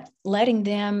 But letting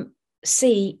them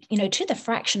see, to the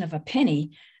fraction of a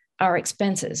penny, our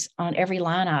expenses on every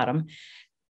line item,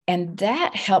 And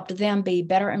that helped them be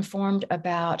better informed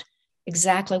about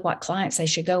exactly what clients they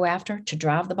should go after to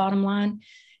drive the bottom line,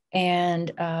 and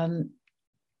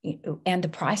the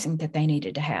pricing that they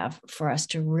needed to have for us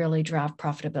to really drive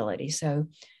profitability. So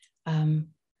we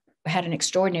had an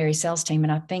extraordinary sales team.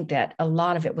 And I think that a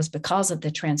lot of it was because of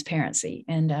the transparency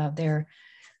and their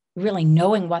really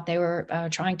knowing what they were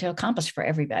trying to accomplish for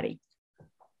everybody.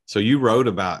 So you wrote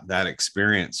about that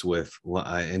experience with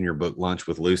in your book, Lunch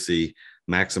with Lucy,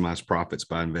 Maximize Profits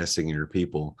by Investing in Your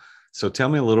People. So tell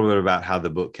me a little bit about how the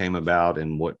book came about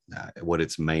and what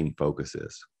its main focus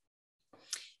is.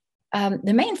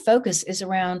 The main focus is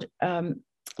around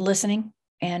listening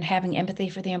and having empathy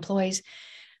for the employees.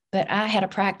 But I had a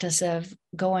practice of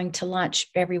going to lunch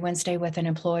every Wednesday with an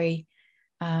employee,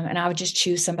 and I would just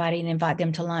choose somebody and invite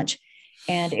them to lunch.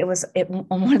 And it was on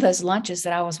one of those lunches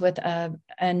that I was with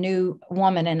a new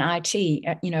woman in IT,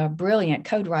 a brilliant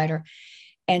code writer,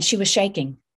 and she was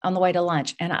shaking on the way to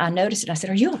lunch. And I noticed it. I said,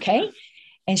 "Are you okay?"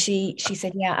 And she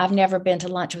said, "Yeah, I've never been to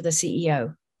lunch with a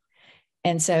CEO."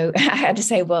 And so I had to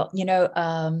say, well,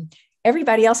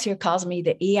 everybody else here calls me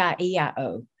the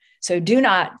EIEIO. So do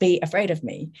not be afraid of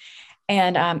me.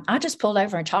 And I just pulled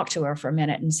over and talked to her for a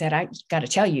minute and said, I got to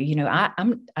tell you, I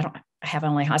have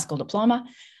only a high school diploma.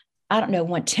 I don't know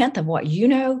 1/10 of what you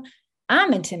know.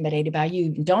 I'm intimidated by you.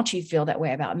 Don't you feel that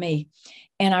way about me?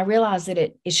 And I realized that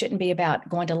it shouldn't be about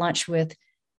going to lunch with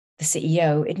the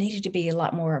CEO. It needed to be a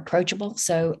lot more approachable.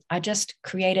 So I just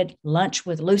created Lunch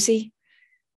with Lucy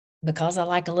because I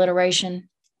like alliteration.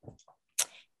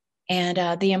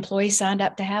 And the employees signed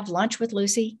up to have lunch with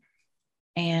Lucy,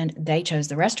 and they chose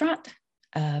the restaurant.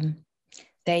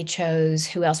 They chose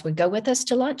who else would go with us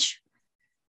to lunch.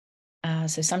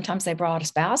 So sometimes they brought a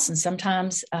spouse, and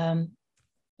sometimes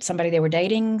somebody they were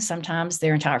dating, sometimes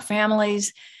their entire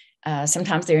families,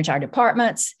 sometimes their entire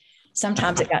departments.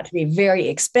 Sometimes it got to be very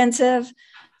expensive.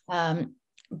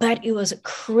 But it was a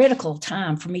critical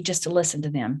time for me just to listen to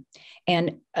them.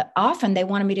 And often they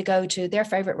wanted me to go to their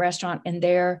favorite restaurant in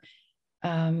their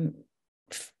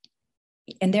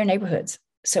neighborhoods.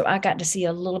 So I got to see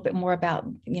a little bit more about,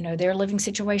 their living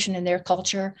situation and their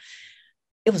culture.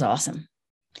 It was awesome.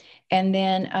 And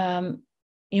then,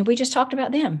 we just talked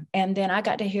about them. And then I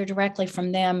got to hear directly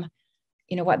from them,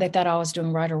 what they thought I was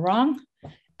doing right or wrong.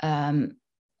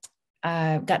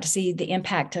 I got to see the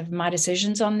impact of my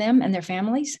decisions on them and their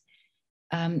families.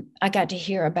 I got to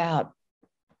hear about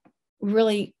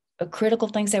really critical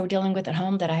things they were dealing with at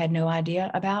home that I had no idea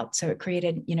about. So it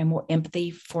created, more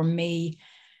empathy for me,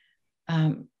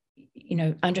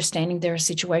 understanding their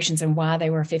situations and why they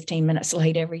were 15 minutes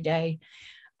late every day,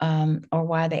 or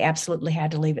why they absolutely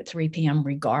had to leave at 3 p.m.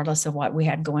 regardless of what we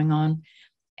had going on.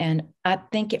 And I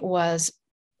think it was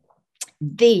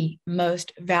the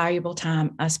most valuable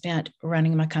time I spent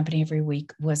running my company every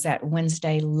week was that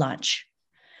Wednesday lunch.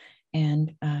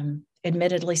 And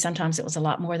admittedly, sometimes it was a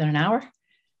lot more than an hour.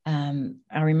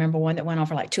 I remember one that went on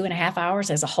for like 2.5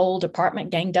 hours as a whole department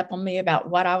ganged up on me about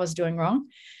what I was doing wrong.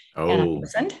 Oh. And I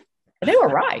listened. They were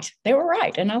right. They were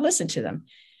right. And I listened to them.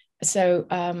 So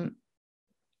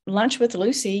Lunch with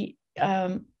Lucy,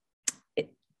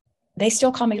 they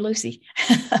still call me Lucy.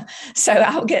 So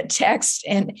I'll get texts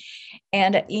and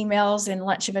emails and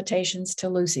lunch invitations to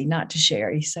Lucy, not to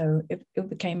Sherry. So it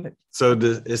became. So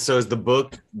is the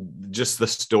book just the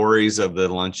stories of the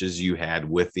lunches you had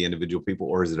with the individual people,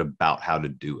 or is it about how to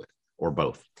do it, or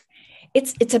both?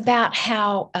 It's about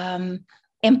how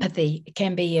empathy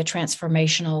can be a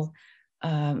transformational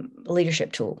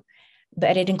leadership tool,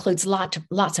 but it includes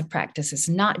lots of practices,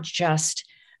 not just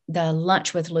the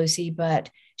lunch with Lucy, but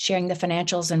sharing the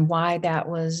financials and why that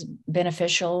was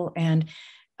beneficial, and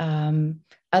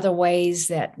other ways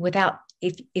that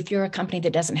if you're a company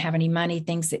that doesn't have any money,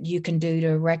 things that you can do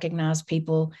to recognize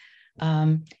people,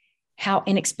 how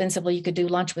inexpensively you could do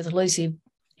lunch with Lucy.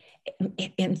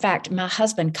 In fact, my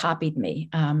husband copied me.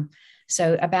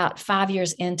 So about 5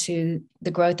 years into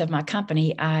the growth of my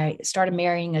company, I started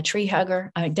dating a tree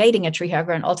hugger,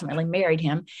 and ultimately married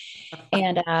him.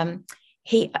 And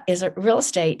he is a real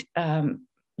estate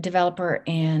developer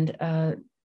and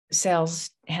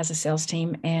has a sales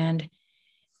team. And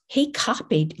he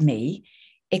copied me,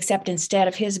 except instead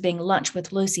of his being lunch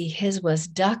with Lucy, his was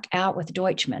duck out with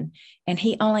Deutschmann. And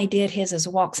he only did his as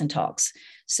walks and talks.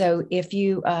 So if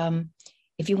you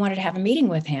wanted to have a meeting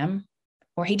with him,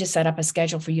 or he just set up a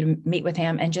schedule for you to meet with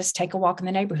him and just take a walk in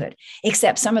the neighborhood,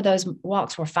 except some of those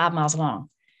walks were 5 miles long,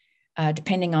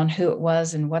 depending on who it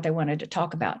was and what they wanted to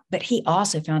talk about. But he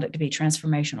also found it to be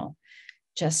transformational,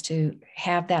 just to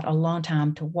have that alone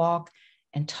time to walk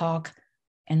and talk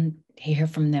and hear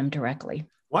from them directly.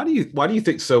 Why do you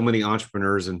think so many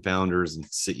entrepreneurs and founders and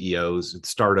CEOs and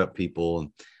startup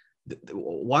people,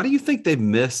 why do you think they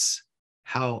miss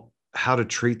how to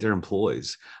treat their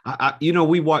employees?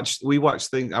 We watch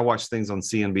things. I watch things on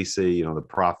CNBC, The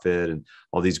Profit and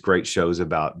all these great shows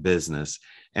about business.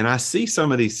 And I see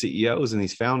some of these CEOs and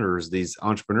these founders, these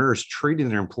entrepreneurs treating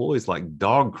their employees like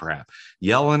dog crap,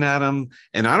 yelling at them.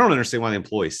 And I don't understand why the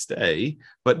employees stay,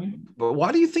 but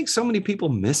why do you think so many people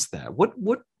miss that?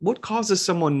 What causes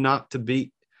someone not to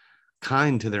be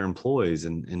kind to their employees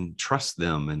and trust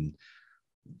them and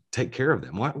take care of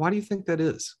them? Why do you think that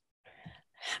is?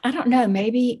 I don't know.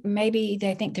 Maybe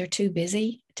they think they're too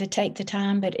busy to take the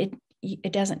time, but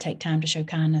it doesn't take time to show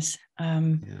kindness.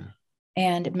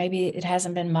 And maybe it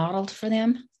hasn't been modeled for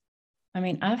them. I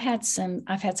mean, I've had some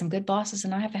good bosses,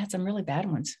 and I have had some really bad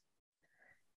ones.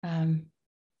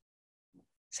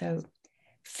 So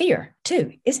fear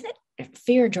too, isn't it?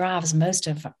 Fear drives most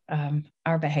of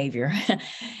our behavior.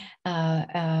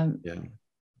 And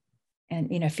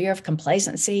fear of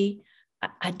complacency.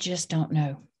 I just don't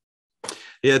know.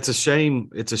 Yeah, it's a shame.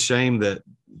 It's a shame that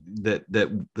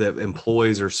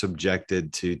employees are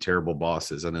subjected to terrible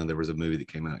bosses. I know there was a movie that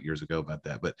came out years ago about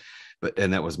that, but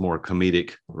that was more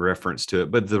comedic reference to it.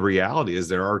 But the reality is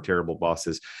there are terrible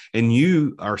bosses, and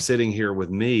you are sitting here with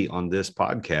me on this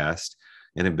podcast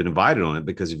and have been invited on it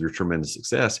because of your tremendous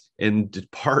success, in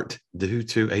part due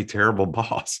to a terrible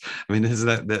boss. I mean, isn't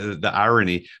that the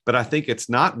irony? But I think it's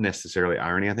not necessarily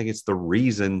irony. I think it's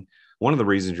one of the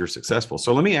reasons you're successful.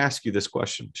 So let me ask you this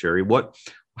question, Sherry.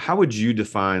 How would you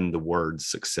define the word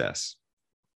success?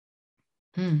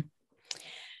 In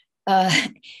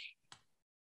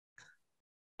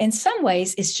some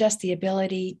ways, it's just the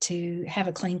ability to have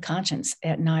a clean conscience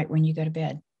at night when you go to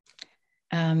bed.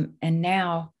 And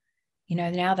now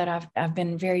that I've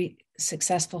been very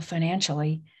successful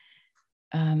financially,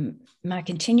 my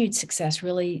continued success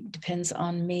really depends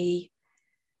on me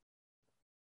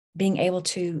being able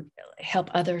to help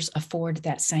others afford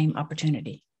that same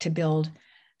opportunity to build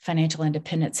financial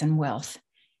independence and wealth.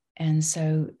 And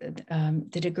so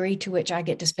the degree to which I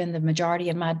get to spend the majority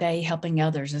of my day helping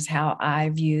others is how I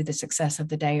view the success of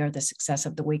the day or the success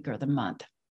of the week or the month.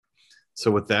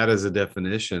 So with that as a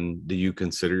definition, do you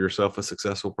consider yourself a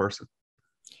successful person?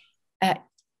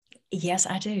 Yes,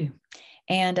 I do.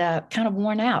 And kind of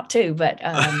worn out too, but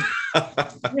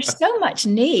there's so much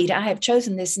need. I have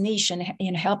chosen this niche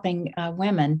in helping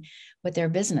women with their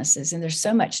businesses. And there's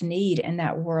so much need in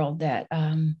that world that,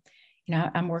 I'm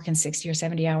working 60 or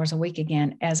 70 hours a week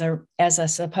again as a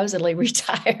supposedly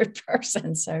retired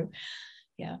person. So,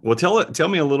 yeah. Well, tell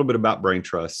me a little bit about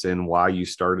BrainTrust and why you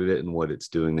started it and what it's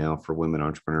doing now for women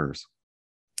entrepreneurs.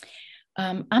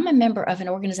 I'm a member of an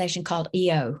organization called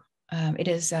EO. It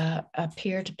is a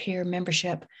peer-to-peer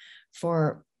membership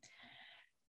for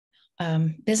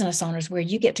business owners where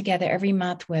you get together every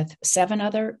month with 7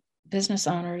 other business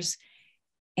owners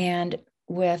and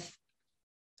with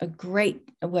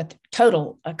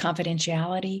total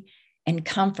confidentiality and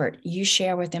comfort. You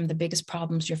share with them the biggest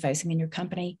problems you're facing in your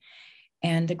company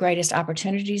and the greatest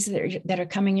opportunities that are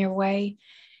coming your way.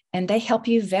 And they help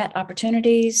you vet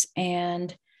opportunities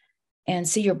and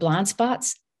see your blind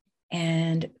spots.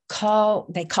 And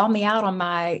they call me out on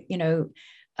my,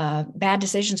 bad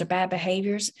decisions or bad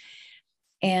behaviors.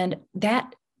 And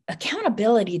that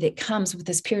accountability that comes with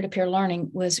this peer-to-peer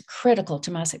learning was critical to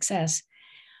my success.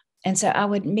 And so I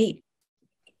would meet,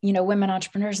 women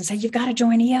entrepreneurs and say, you've got to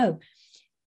join EO,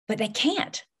 but they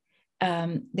can't.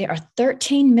 There are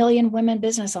 13 million women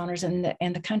business owners in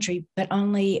the country, but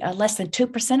only less than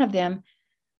 2% of them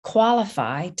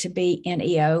qualify to be in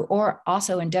EO or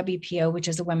also in WPO, which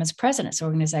is the Women's Presidents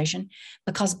Organization,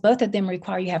 because both of them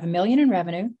require you have $1 million in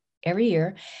revenue every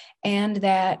year and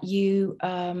that you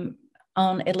own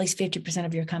at least 50%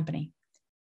 of your company.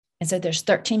 And so there's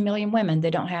 13 million women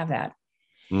that don't have that.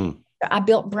 I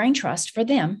built BrainTrust for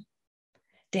them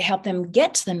to help them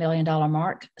get to the $1 million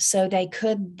mark so they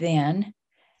could then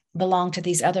belong to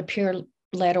these other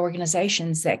peer-led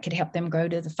organizations that could help them grow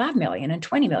to the 5 million and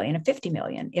 20 million and 50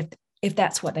 million if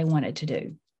that's what they wanted to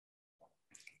do.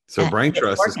 So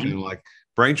BrainTrust is kind of like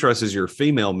BrainTrust is your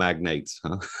female magnates,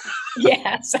 huh?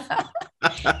 Yes.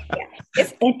 Yeah.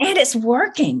 And it's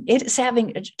working. It's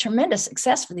having a tremendous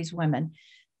success for these women.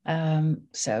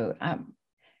 So I'm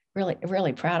really,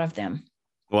 really proud of them.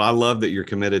 Well, I love that you're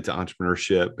committed to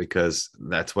entrepreneurship because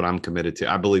that's what I'm committed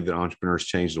to. I believe that entrepreneurs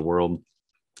change the world.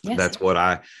 Yes.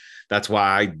 That's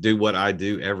why I do what I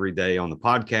do every day on the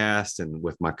podcast and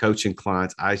with my coaching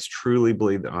clients. I truly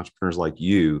believe that entrepreneurs like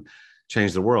you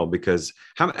change the world because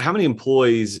how many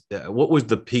employees, what was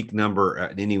the peak number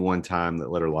at any one time that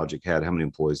LetterLogic had? How many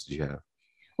employees did you have?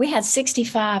 We had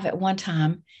 65 at one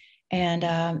time. And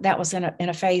that was in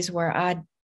a phase where I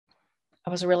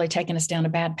was really taking us down a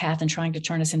bad path and trying to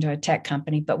turn us into a tech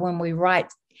company. But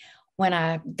when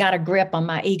I got a grip on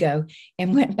my ego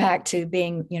and went back to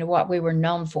being, what we were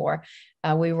known for,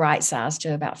 we right-sized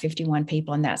to about 51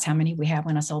 people. And that's how many we have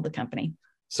when I sold the company.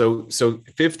 So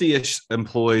 50-ish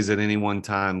employees at any one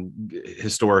time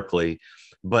historically,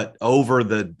 but over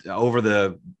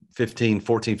the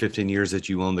 15 years that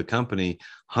you own the company,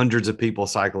 hundreds of people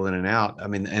cycle in and out. I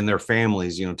mean, and their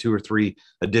families, 2 or 3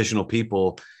 additional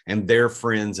people and their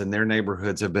friends and their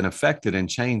neighborhoods have been affected and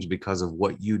changed because of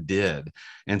what you did.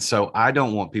 And so I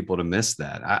don't want people to miss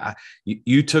that.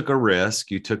 You took a risk,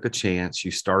 you took a chance,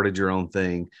 you started your own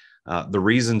thing. The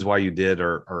reasons why you did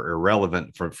are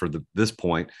irrelevant for this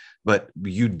point, but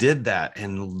you did that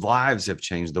and lives have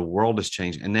changed. The world has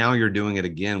changed. And now you're doing it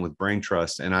again with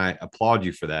BrainTrust. And I applaud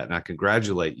you for that. And I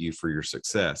congratulate you for your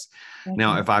success.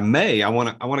 Now, if I may, I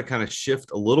want to kind of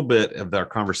shift a little bit of our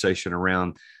conversation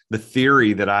around the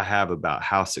theory that I have about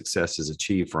how success is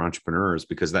achieved for entrepreneurs,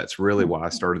 because that's really why I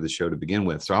started the show to begin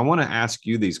with. So I want to ask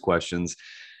you these questions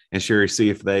and Sherry, see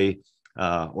if they,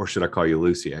 or should I call you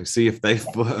Lucy? I see if they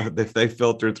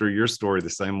filter through your story the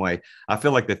same way. I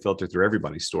feel like they filter through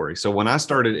everybody's story. So when I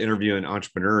started interviewing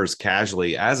entrepreneurs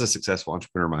casually as a successful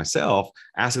entrepreneur myself,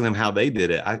 asking them how they did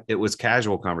it, it was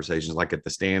casual conversations like at the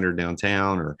Standard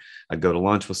downtown, or I'd go to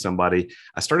lunch with somebody.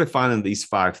 I started finding these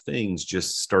 5 things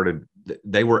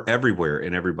they were everywhere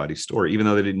in everybody's story, even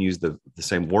though they didn't use the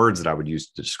same words that I would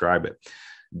use to describe it.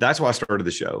 That's why I started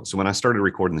the show. So when I started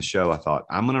recording the show, I thought,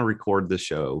 I'm going to record the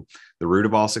show, The Root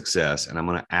of All Success, and I'm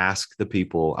going to ask the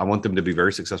people, I want them to be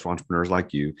very successful entrepreneurs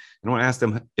like you, and I want to ask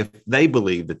them if they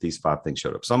believe that these 5 things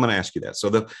showed up. So I'm going to ask you that. So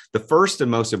the first and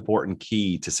most important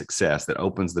key to success that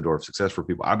opens the door of success for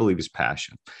people, I believe, is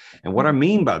passion. And what I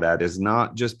mean by that is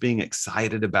not just being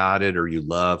excited about it or you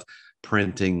love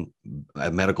printing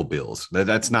medical bills.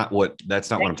 That's not what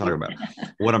I'm talking about.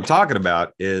 What I'm talking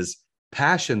about is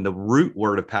passion. The root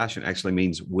word of passion actually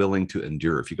means willing to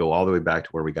endure. If you go all the way back to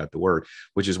where we got the word,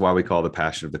 which is why we call the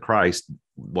passion of the Christ,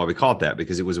 why we call it that,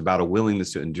 because it was about a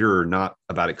willingness to endure, not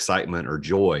about excitement or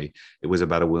joy. It was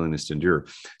about a willingness to endure.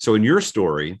 So in your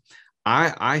story,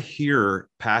 I hear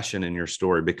passion in your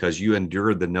story because you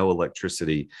endured the no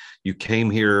electricity. You came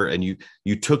here and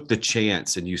you took the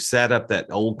chance and you set up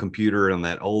that old computer on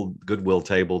that old Goodwill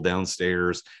table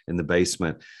downstairs in the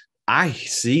basement. I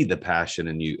see the passion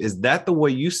in you. Is that the way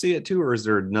you see it too? Or is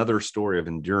there another story of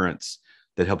endurance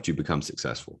that helped you become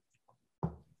successful?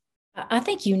 I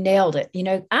think you nailed it.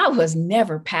 I was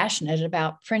never passionate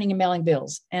about printing and mailing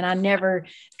bills, and I never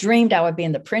dreamed I would be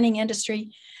in the printing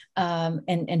industry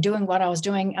and doing what I was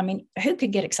doing. I mean, who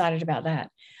could get excited about that?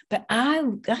 But I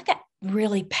got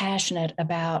really passionate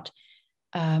about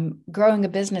growing a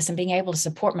business and being able to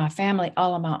support my family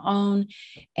all on my own,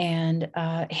 and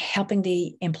helping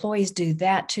the employees do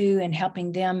that too, and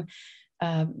helping them,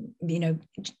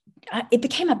 it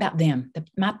became about them.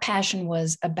 My passion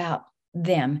was about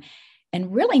them,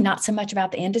 and really not so much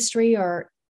about the industry or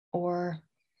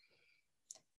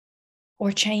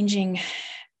changing.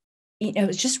 It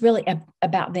was just really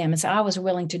about them. And so I was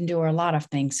willing to endure a lot of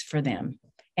things for them,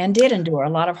 and did endure a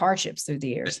lot of hardships through the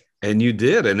years. And you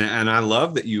did. And I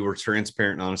love that you were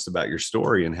transparent and honest about your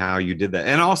story and how you did that.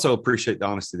 And also appreciate the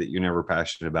honesty that you're never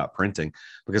passionate about printing,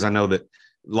 because I know that a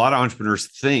lot of entrepreneurs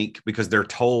think, because they're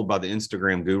told by the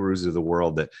Instagram gurus of the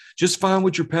world, that just find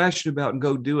what you're passionate about and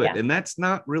go do it. Yeah. And that's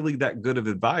not really that good of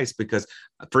advice, because,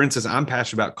 for instance, I'm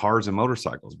passionate about cars and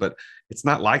motorcycles, but it's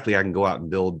not likely I can go out and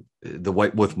build the way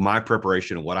with my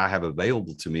preparation and what I have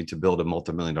available to me to build a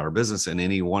multi-million-dollar business in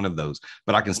any one of those.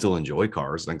 But I can still enjoy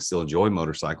cars. I can still enjoy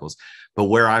motorcycles. But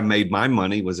where I made my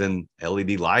money was in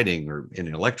LED lighting or in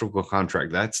an electrical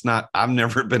contract. I've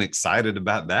never been excited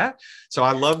about that. So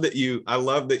I love that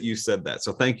you said that.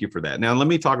 So thank you for that. Now, let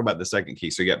me talk about the second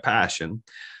key. So you got passion.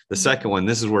 The second one,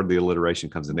 this is where the alliteration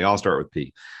comes in. They all start with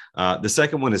P. The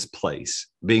second one is place,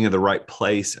 being in the right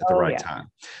place at the right time.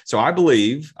 So I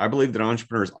believe that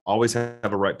entrepreneurs always have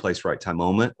a right place, right time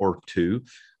moment or two.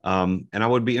 And I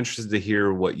would be interested to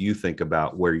hear what you think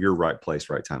about where your right place,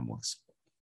 right time was.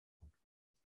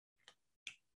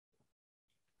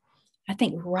 I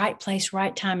think right place,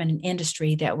 right time in an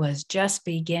industry that was just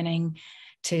beginning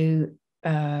to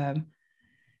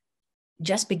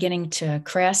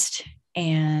crest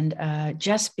and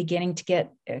just beginning to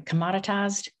get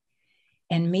commoditized,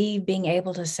 and me being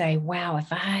able to say, wow, if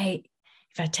I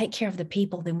take care of the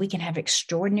people, then we can have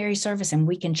extraordinary service and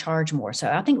we can charge more. So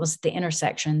I think it was the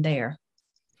intersection there.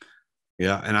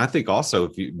 Yeah. And I think also,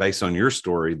 if you, based on your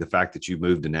story, the fact that you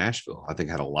moved to Nashville, I think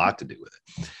had a lot to do with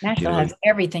it. Nashville has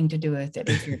everything to do with it.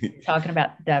 If you're talking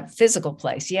about the physical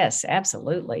place. Yes,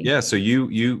 absolutely. Yeah. So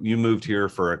you moved here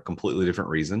for a completely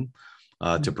different reason,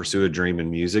 to pursue a dream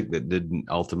in music that didn't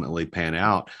ultimately pan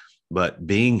out. But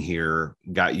being here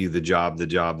got you the job,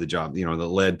 that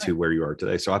led to where you are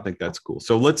today. So I think that's cool.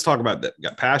 So let's talk about that. We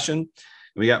got passion,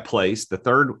 we got place. The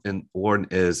third one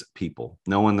is people,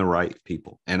 knowing the right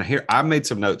people. And here, I made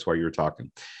some notes while you were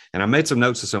talking, and I made some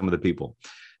notes of some of the people.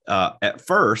 At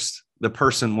first,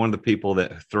 one of the people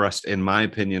that thrust, in my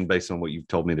opinion, based on what you've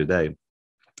told me today,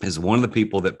 is one of the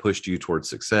people that pushed you towards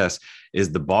success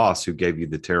is the boss who gave you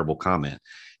the terrible comment.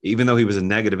 Even though he was a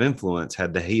negative influence,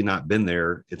 had he not been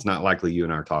there, it's not likely you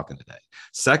and I are talking today.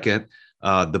 Second,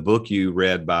 the book you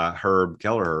read by Herb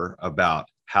Kelleher about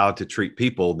how to treat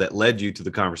people that led you to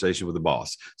the conversation with the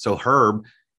boss. So Herb,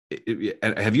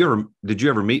 did you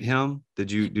ever meet him?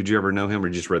 Did you ever know him, or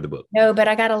just read the book? No, but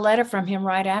I got a letter from him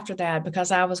right after that,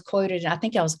 because I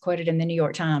think I was quoted in the New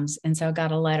York Times. And so I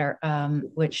got a letter,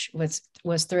 which was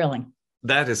thrilling.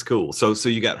 That is cool. So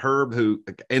you got Herb, who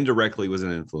indirectly was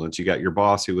an influence. You got your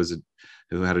boss, who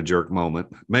had a jerk moment.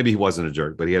 Maybe he wasn't a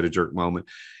jerk, but he had a jerk moment.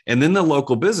 And then the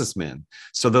local businessmen.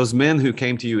 So those men who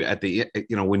came to you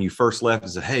when you first left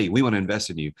and said, "Hey, we want to invest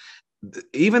in you."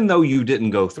 Even though you didn't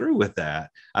go through with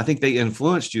that, I think they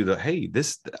influenced you that, "Hey,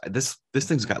 this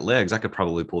thing's got legs. I could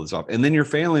probably pull this off." And then your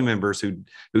family members who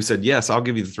said, "Yes, I'll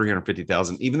give you the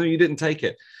 350,000," even though you didn't take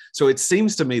it. So it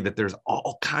seems to me that there's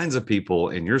all kinds of people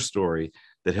in your story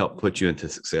that help put you into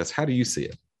success. How do you see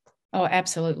it? Oh,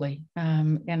 absolutely.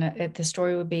 And the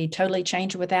story would be totally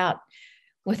changed without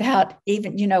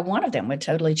even, one of them would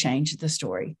totally change the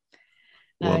story.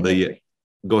 Well,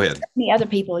 go ahead. The other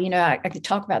people, I could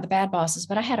talk about the bad bosses,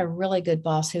 but I had a really good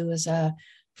boss who was a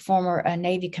former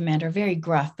Navy commander, very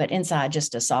gruff, but inside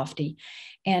just a softie.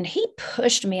 And he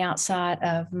pushed me outside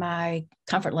of my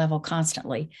comfort level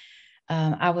constantly.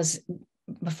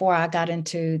 Before I got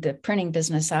into the printing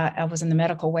business, I was in the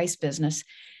medical waste business.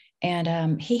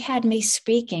 And he had me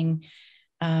speaking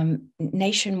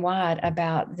nationwide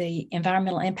about the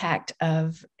environmental impact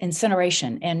of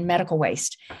incineration and medical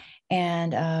waste.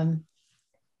 And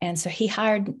so he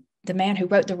hired the man who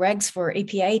wrote the regs for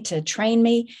EPA to train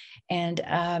me. And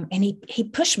he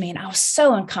pushed me, and I was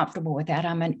so uncomfortable with that.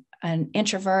 I'm an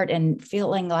introvert and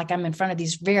feeling like I'm in front of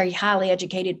these very highly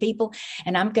educated people,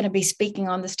 and I'm going to be speaking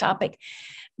on this topic.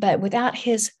 But without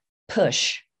his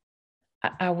push,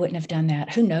 I wouldn't have done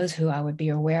that. Who knows who I would be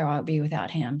or where I would be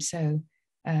without him. So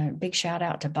big shout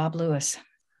out to Bob Lewis.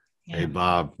 Yeah. Hey,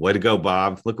 Bob, way to go,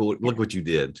 Bob. Look what you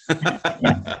did.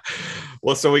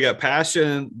 Well, so we got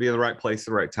passion, be in the right place at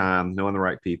the right time, knowing the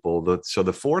right people. So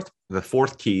the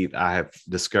fourth key I have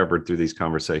discovered through these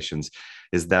conversations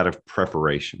is that of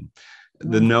preparation,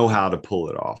 the know-how to pull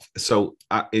it off. So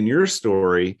in your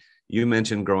story, you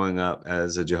mentioned growing up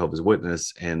as a Jehovah's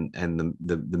Witness, and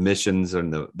the missions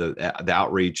and the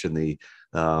outreach and the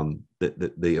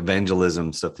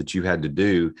evangelism stuff that you had to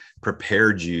do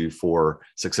prepared you for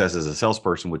success as a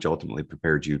salesperson, which ultimately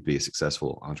prepared you to be a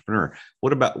successful entrepreneur.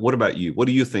 What about you? What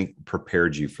do you think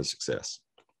prepared you for success?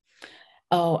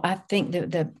 Oh, I think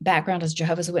the background as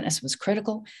Jehovah's Witness was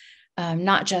critical.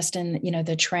 Not just in,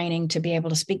 the training to be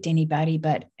able to speak to anybody,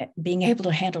 but being able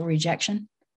to handle rejection.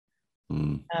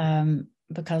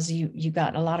 Because you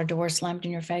got a lot of doors slammed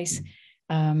in your face.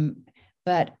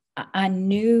 But I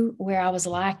knew where I was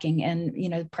lacking,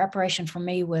 and, preparation for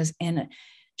me was in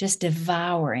just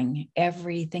devouring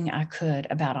everything I could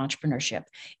about entrepreneurship.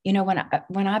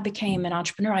 When I became an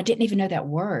entrepreneur, I didn't even know that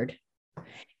word.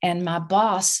 And my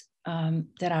boss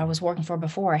that I was working for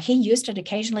before, he used it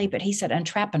occasionally, but he said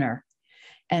entrepreneur.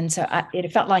 And so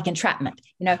it felt like entrapment,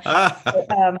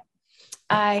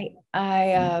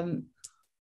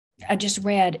 I just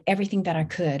read everything that I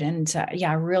could. And so,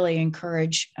 I really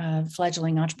encourage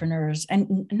fledgling entrepreneurs,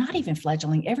 and not even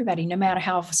fledgling, everybody, no matter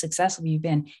how successful you've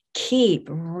been, keep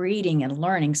reading and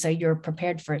learning so you're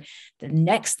prepared for the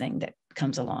next thing that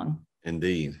comes along.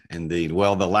 Indeed.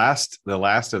 Well, the last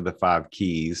of the 5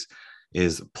 keys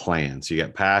is plan. So you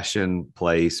got passion,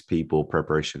 place, people,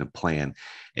 preparation, and plan.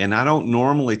 And I don't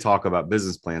normally talk about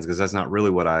business plans because that's not really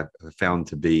what I found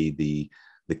to be the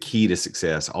key to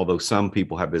success. Although some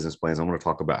people have business plans, I want to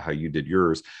talk about how you did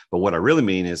yours. But what I really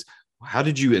mean is, how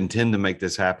did you intend to make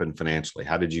this happen financially?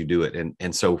 How did you do it?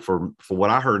 And so for what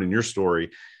I heard in your story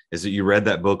is that you read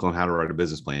that book on how to write a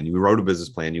business plan. You wrote a business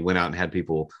plan. You went out and had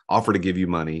people offer to give you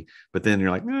money, but then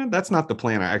you're like, that's not the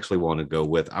plan I actually want to go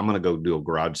with. I'm going to go do a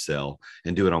garage sale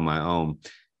and do it on my own.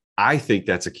 I think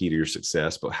that's a key to your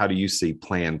success, but how do you see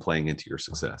plan playing into your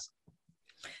success?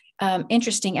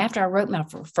 interesting. After I wrote my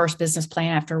first business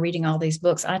plan, after reading all these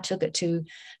books, I took it to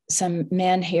some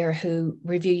men here who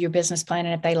review your business plan.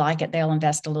 And if they like it, they'll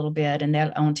invest a little bit and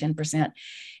they'll own 10%.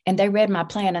 And they read my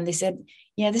plan and they said,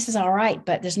 yeah, this is all right,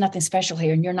 but there's nothing special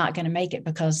here. And you're not going to make it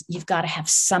because you've got to have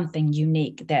something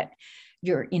unique that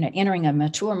you're, entering a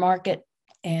mature market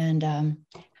and,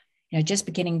 just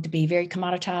beginning to be very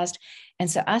commoditized.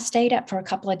 And so I stayed up for a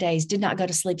couple of days, did not go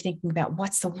to sleep thinking about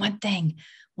what's the one thing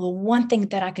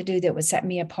that I could do that would set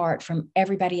me apart from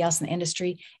everybody else in the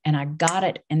industry. And I got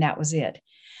it. And that was it.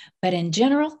 But in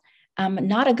general, I'm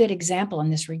not a good example in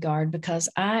this regard because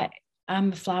I'm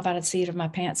a fly by the seat of my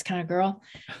pants kind of girl.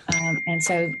 And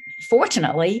so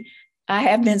fortunately, I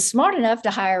have been smart enough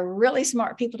to hire really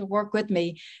smart people to work with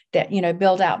me that,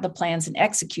 build out the plans and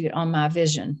execute on my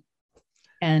vision.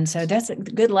 And so that's a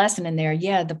good lesson in there.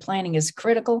 Yeah, the planning is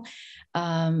critical.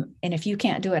 And if you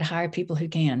can't do it, hire people who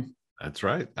can. That's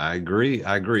right. I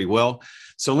agree. Well,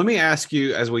 so let me ask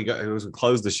you as we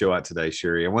close the show out today,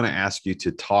 Sherry, I want to ask you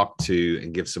to talk to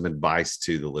and give some advice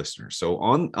to the listeners. So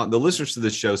on the listeners to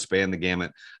this show span the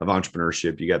gamut of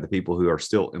entrepreneurship. You got the people who are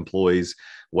still employees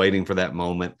waiting for that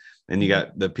moment. And you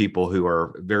got the people who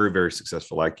are very, very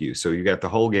successful like you. So you got the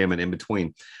whole gamut in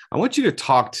between. I want you to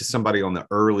talk to somebody on the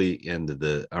early end of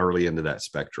that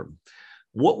spectrum.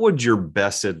 What would your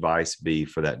best advice be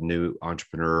for that new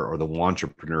entrepreneur or the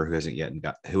entrepreneur who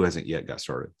hasn't yet got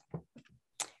started?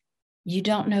 You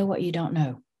don't know what you don't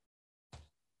know.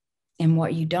 And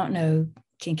what you don't know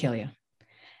can kill you.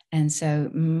 And so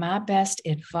my best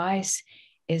advice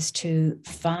is to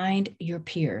find your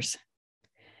peers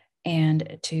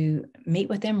and to meet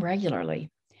with them regularly.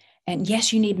 And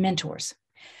yes, you need mentors.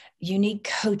 You need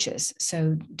coaches.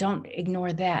 So don't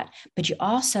ignore that. But you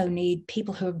also need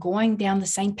people who are going down the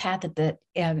same path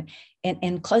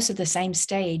and close to the same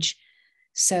stage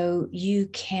so you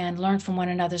can learn from one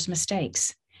another's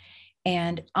mistakes.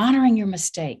 And honoring your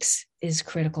mistakes is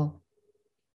critical.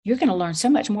 You're going to learn so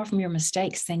much more from your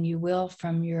mistakes than you will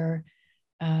from your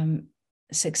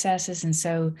successes. And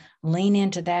so lean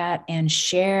into that and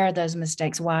share those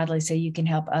mistakes widely so you can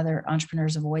help other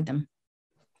entrepreneurs avoid them.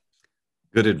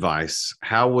 Good advice.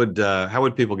 How would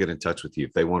people get in touch with you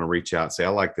if they want to reach out and say, I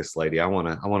like this lady. I want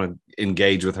to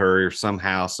engage with her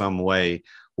somehow, some way.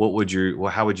 How would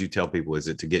you tell people? Is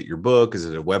it to get your book? Is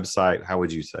it a website? How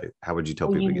would you tell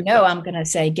people to get I'm going to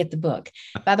say, get the book.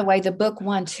 By the way, the book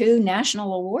won 2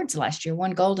 national awards last year,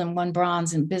 1 gold and 1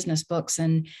 bronze in business books.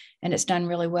 And it's done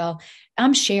really well.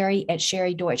 I'm Sherry at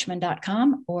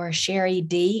sherrydeutschmann.com or Sherry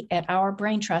D at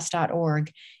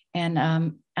ourbraintrust.org.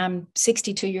 And I'm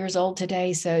 62 years old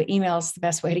today, so email is the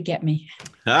best way to get me.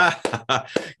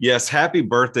 Yes, happy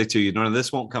birthday to you.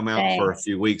 This won't come out Thanks. For a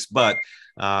few weeks, but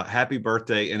happy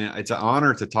birthday. And it's an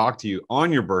honor to talk to you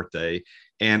on your birthday.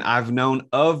 And I've known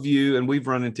of you, and we've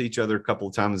run into each other a couple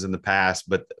of times in the past,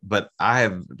 but I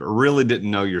have really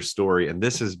didn't know your story. And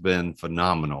this has been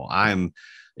phenomenal. I'm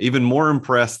even more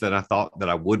impressed than I thought that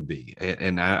I would be.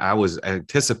 And I was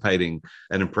anticipating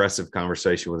an impressive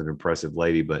conversation with an impressive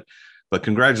lady, but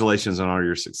congratulations on all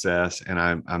your success. And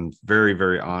I'm very,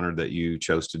 very honored that you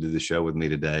chose to do the show with me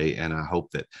today. And I hope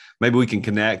that maybe we can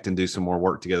connect and do some more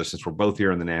work together since we're both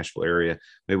here in the Nashville area.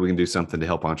 Maybe we can do something to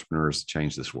help entrepreneurs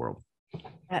change this world.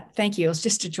 Thank you. It was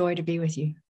just a joy to be with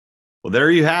you. Well,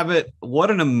 there you have it. What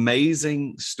an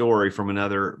amazing story from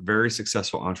another very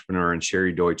successful entrepreneur, and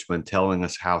Sherry Deutschmann, telling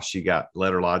us how she got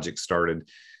LetterLogic started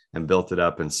and built it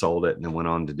up and sold it and then went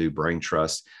on to do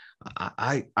BrainTrust.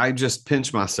 I just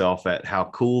pinch myself at how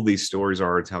cool these stories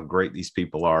are and how great these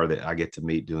people are that I get to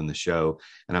meet doing the show.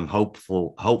 And I'm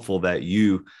hopeful that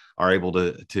you are able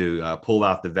to pull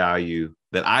out the value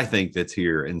that I think that's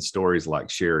here in stories like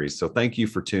Sherry's. So thank you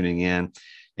for tuning in.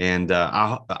 And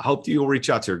I hope you'll reach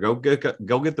out to her. Go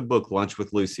get the book, Lunch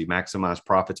with Lucy, Maximize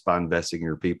Profits by Investing in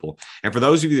Your People. And for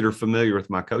those of you that are familiar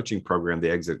with my coaching program,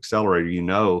 the Exit Accelerator, you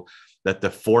know that the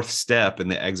 4th step in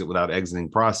the exit without exiting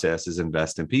process is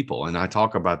invest in people. And I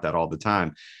talk about that all the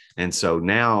time. And so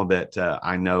now that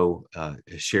I know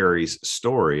Sherry's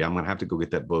story, I'm going to have to go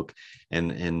get that book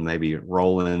and maybe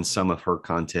roll in some of her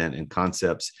content and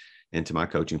concepts into my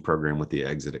coaching program with the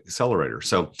Exit Accelerator.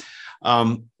 So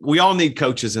we all need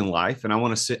coaches in life. And I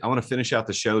want to finish out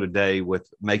the show today with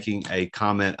making a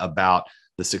comment about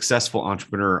the Successful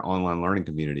Entrepreneur Online Learning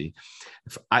Community.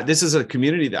 This is a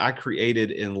community that I created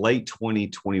in late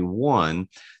 2021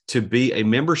 to be a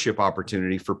membership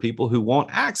opportunity for people who want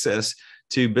access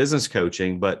to business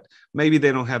coaching, but maybe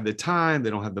they don't have the time,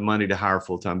 they don't have the money to hire a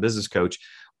full-time business coach,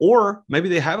 or maybe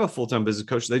they have a full-time business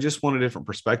coach, they just want a different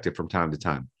perspective from time to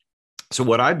time. So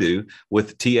what I do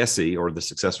with TSE, or the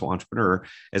Successful Entrepreneur,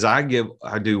 is I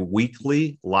do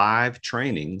weekly live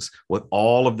trainings with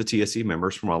all of the TSE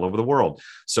members from all over the world.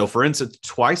 So for instance,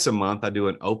 twice a month, I do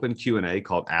an open Q&A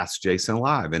called Ask Jason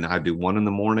Live. And I do one in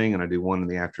the morning and I do one in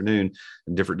the afternoon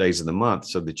on different days of the month,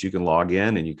 so that you can log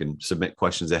in and you can submit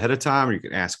questions ahead of time, or you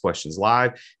can ask questions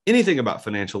live, anything about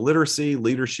financial literacy,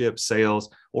 leadership, sales,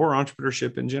 or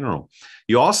entrepreneurship in general.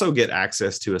 You also get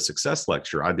access to a success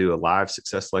lecture. I do a live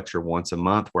success lecture once a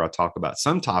month where I talk about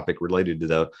some topic related to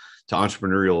the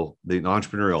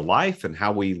entrepreneurial life and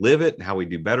how we live it and how we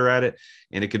do better at it.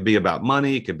 And it could be about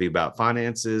money, it could be about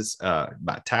finances,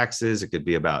 about taxes, it could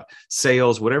be about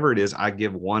sales, whatever it is. I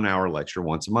give 1 hour lecture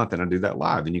once a month, and I do that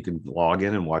live, and you can log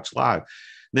in and watch live.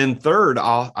 Then third,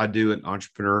 I do an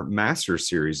Entrepreneur Master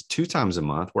Series 2 times a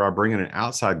month, where I bring in an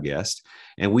outside guest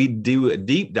and we do a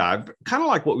deep dive, kind of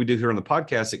like what we do here on the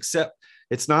podcast, except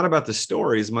it's not about the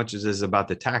story as much as it's about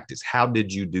the tactics. How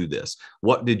did you do this?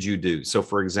 What did you do? So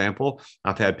for example,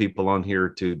 I've had people on here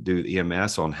to do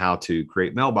EMS on how to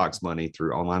create mailbox money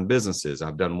through online businesses.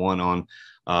 I've done one on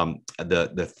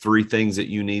the 3 things that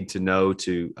you need to know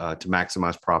to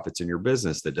maximize profits in your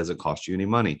business that doesn't cost you any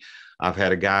money. I've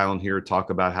had a guy on here talk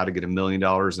about how to get $1 million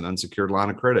in unsecured line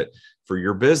of credit for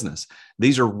your business.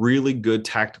 These are really good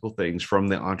tactical things from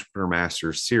the Entrepreneur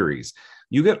Masters series.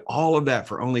 You get all of that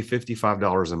for only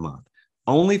 $55 a month.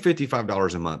 Only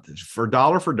 $55 a month for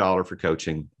dollar for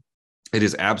coaching. It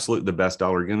is absolutely the best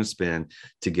dollar you're going to spend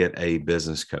to get a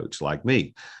business coach like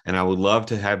me. And I would love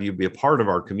to have you be a part of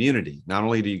our community. Not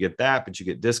only do you get that, but you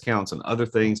get discounts on other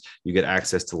things. You get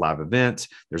access to live events.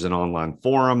 There's an online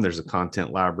forum. There's a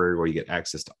content library where you get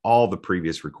access to all the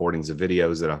previous recordings of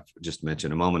videos that I just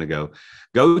mentioned a moment ago.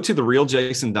 Go to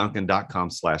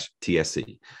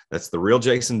therealjasonduncan.com/TSE. That's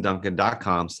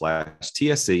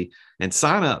therealjasonduncan.com/TSE and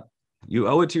sign up. You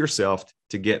owe it to yourself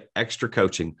to get extra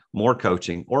coaching, more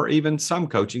coaching, or even some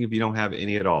coaching if you don't have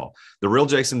any at all.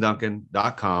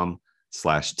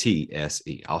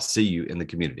 therealjasonduncan.com/TSE. I'll see you in the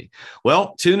community.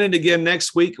 Well, tune in again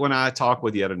next week when I talk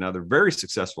with yet another very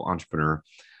successful entrepreneur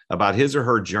about his or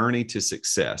her journey to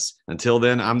success. Until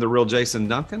then, I'm the real Jason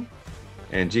Duncan,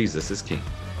 and Jesus is King.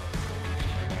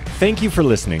 Thank you for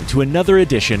listening to another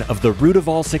edition of The Root of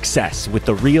All Success with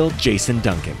the real Jason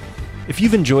Duncan. If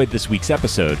you've enjoyed this week's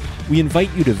episode, we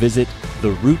invite you to visit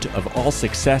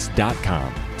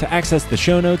therootofallsuccess.com to access the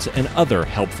show notes and other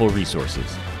helpful resources.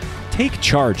 Take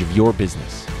charge of your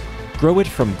business. Grow it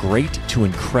from great to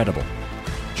incredible.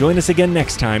 Join us again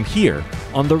next time here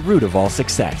on The Root of All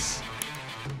Success.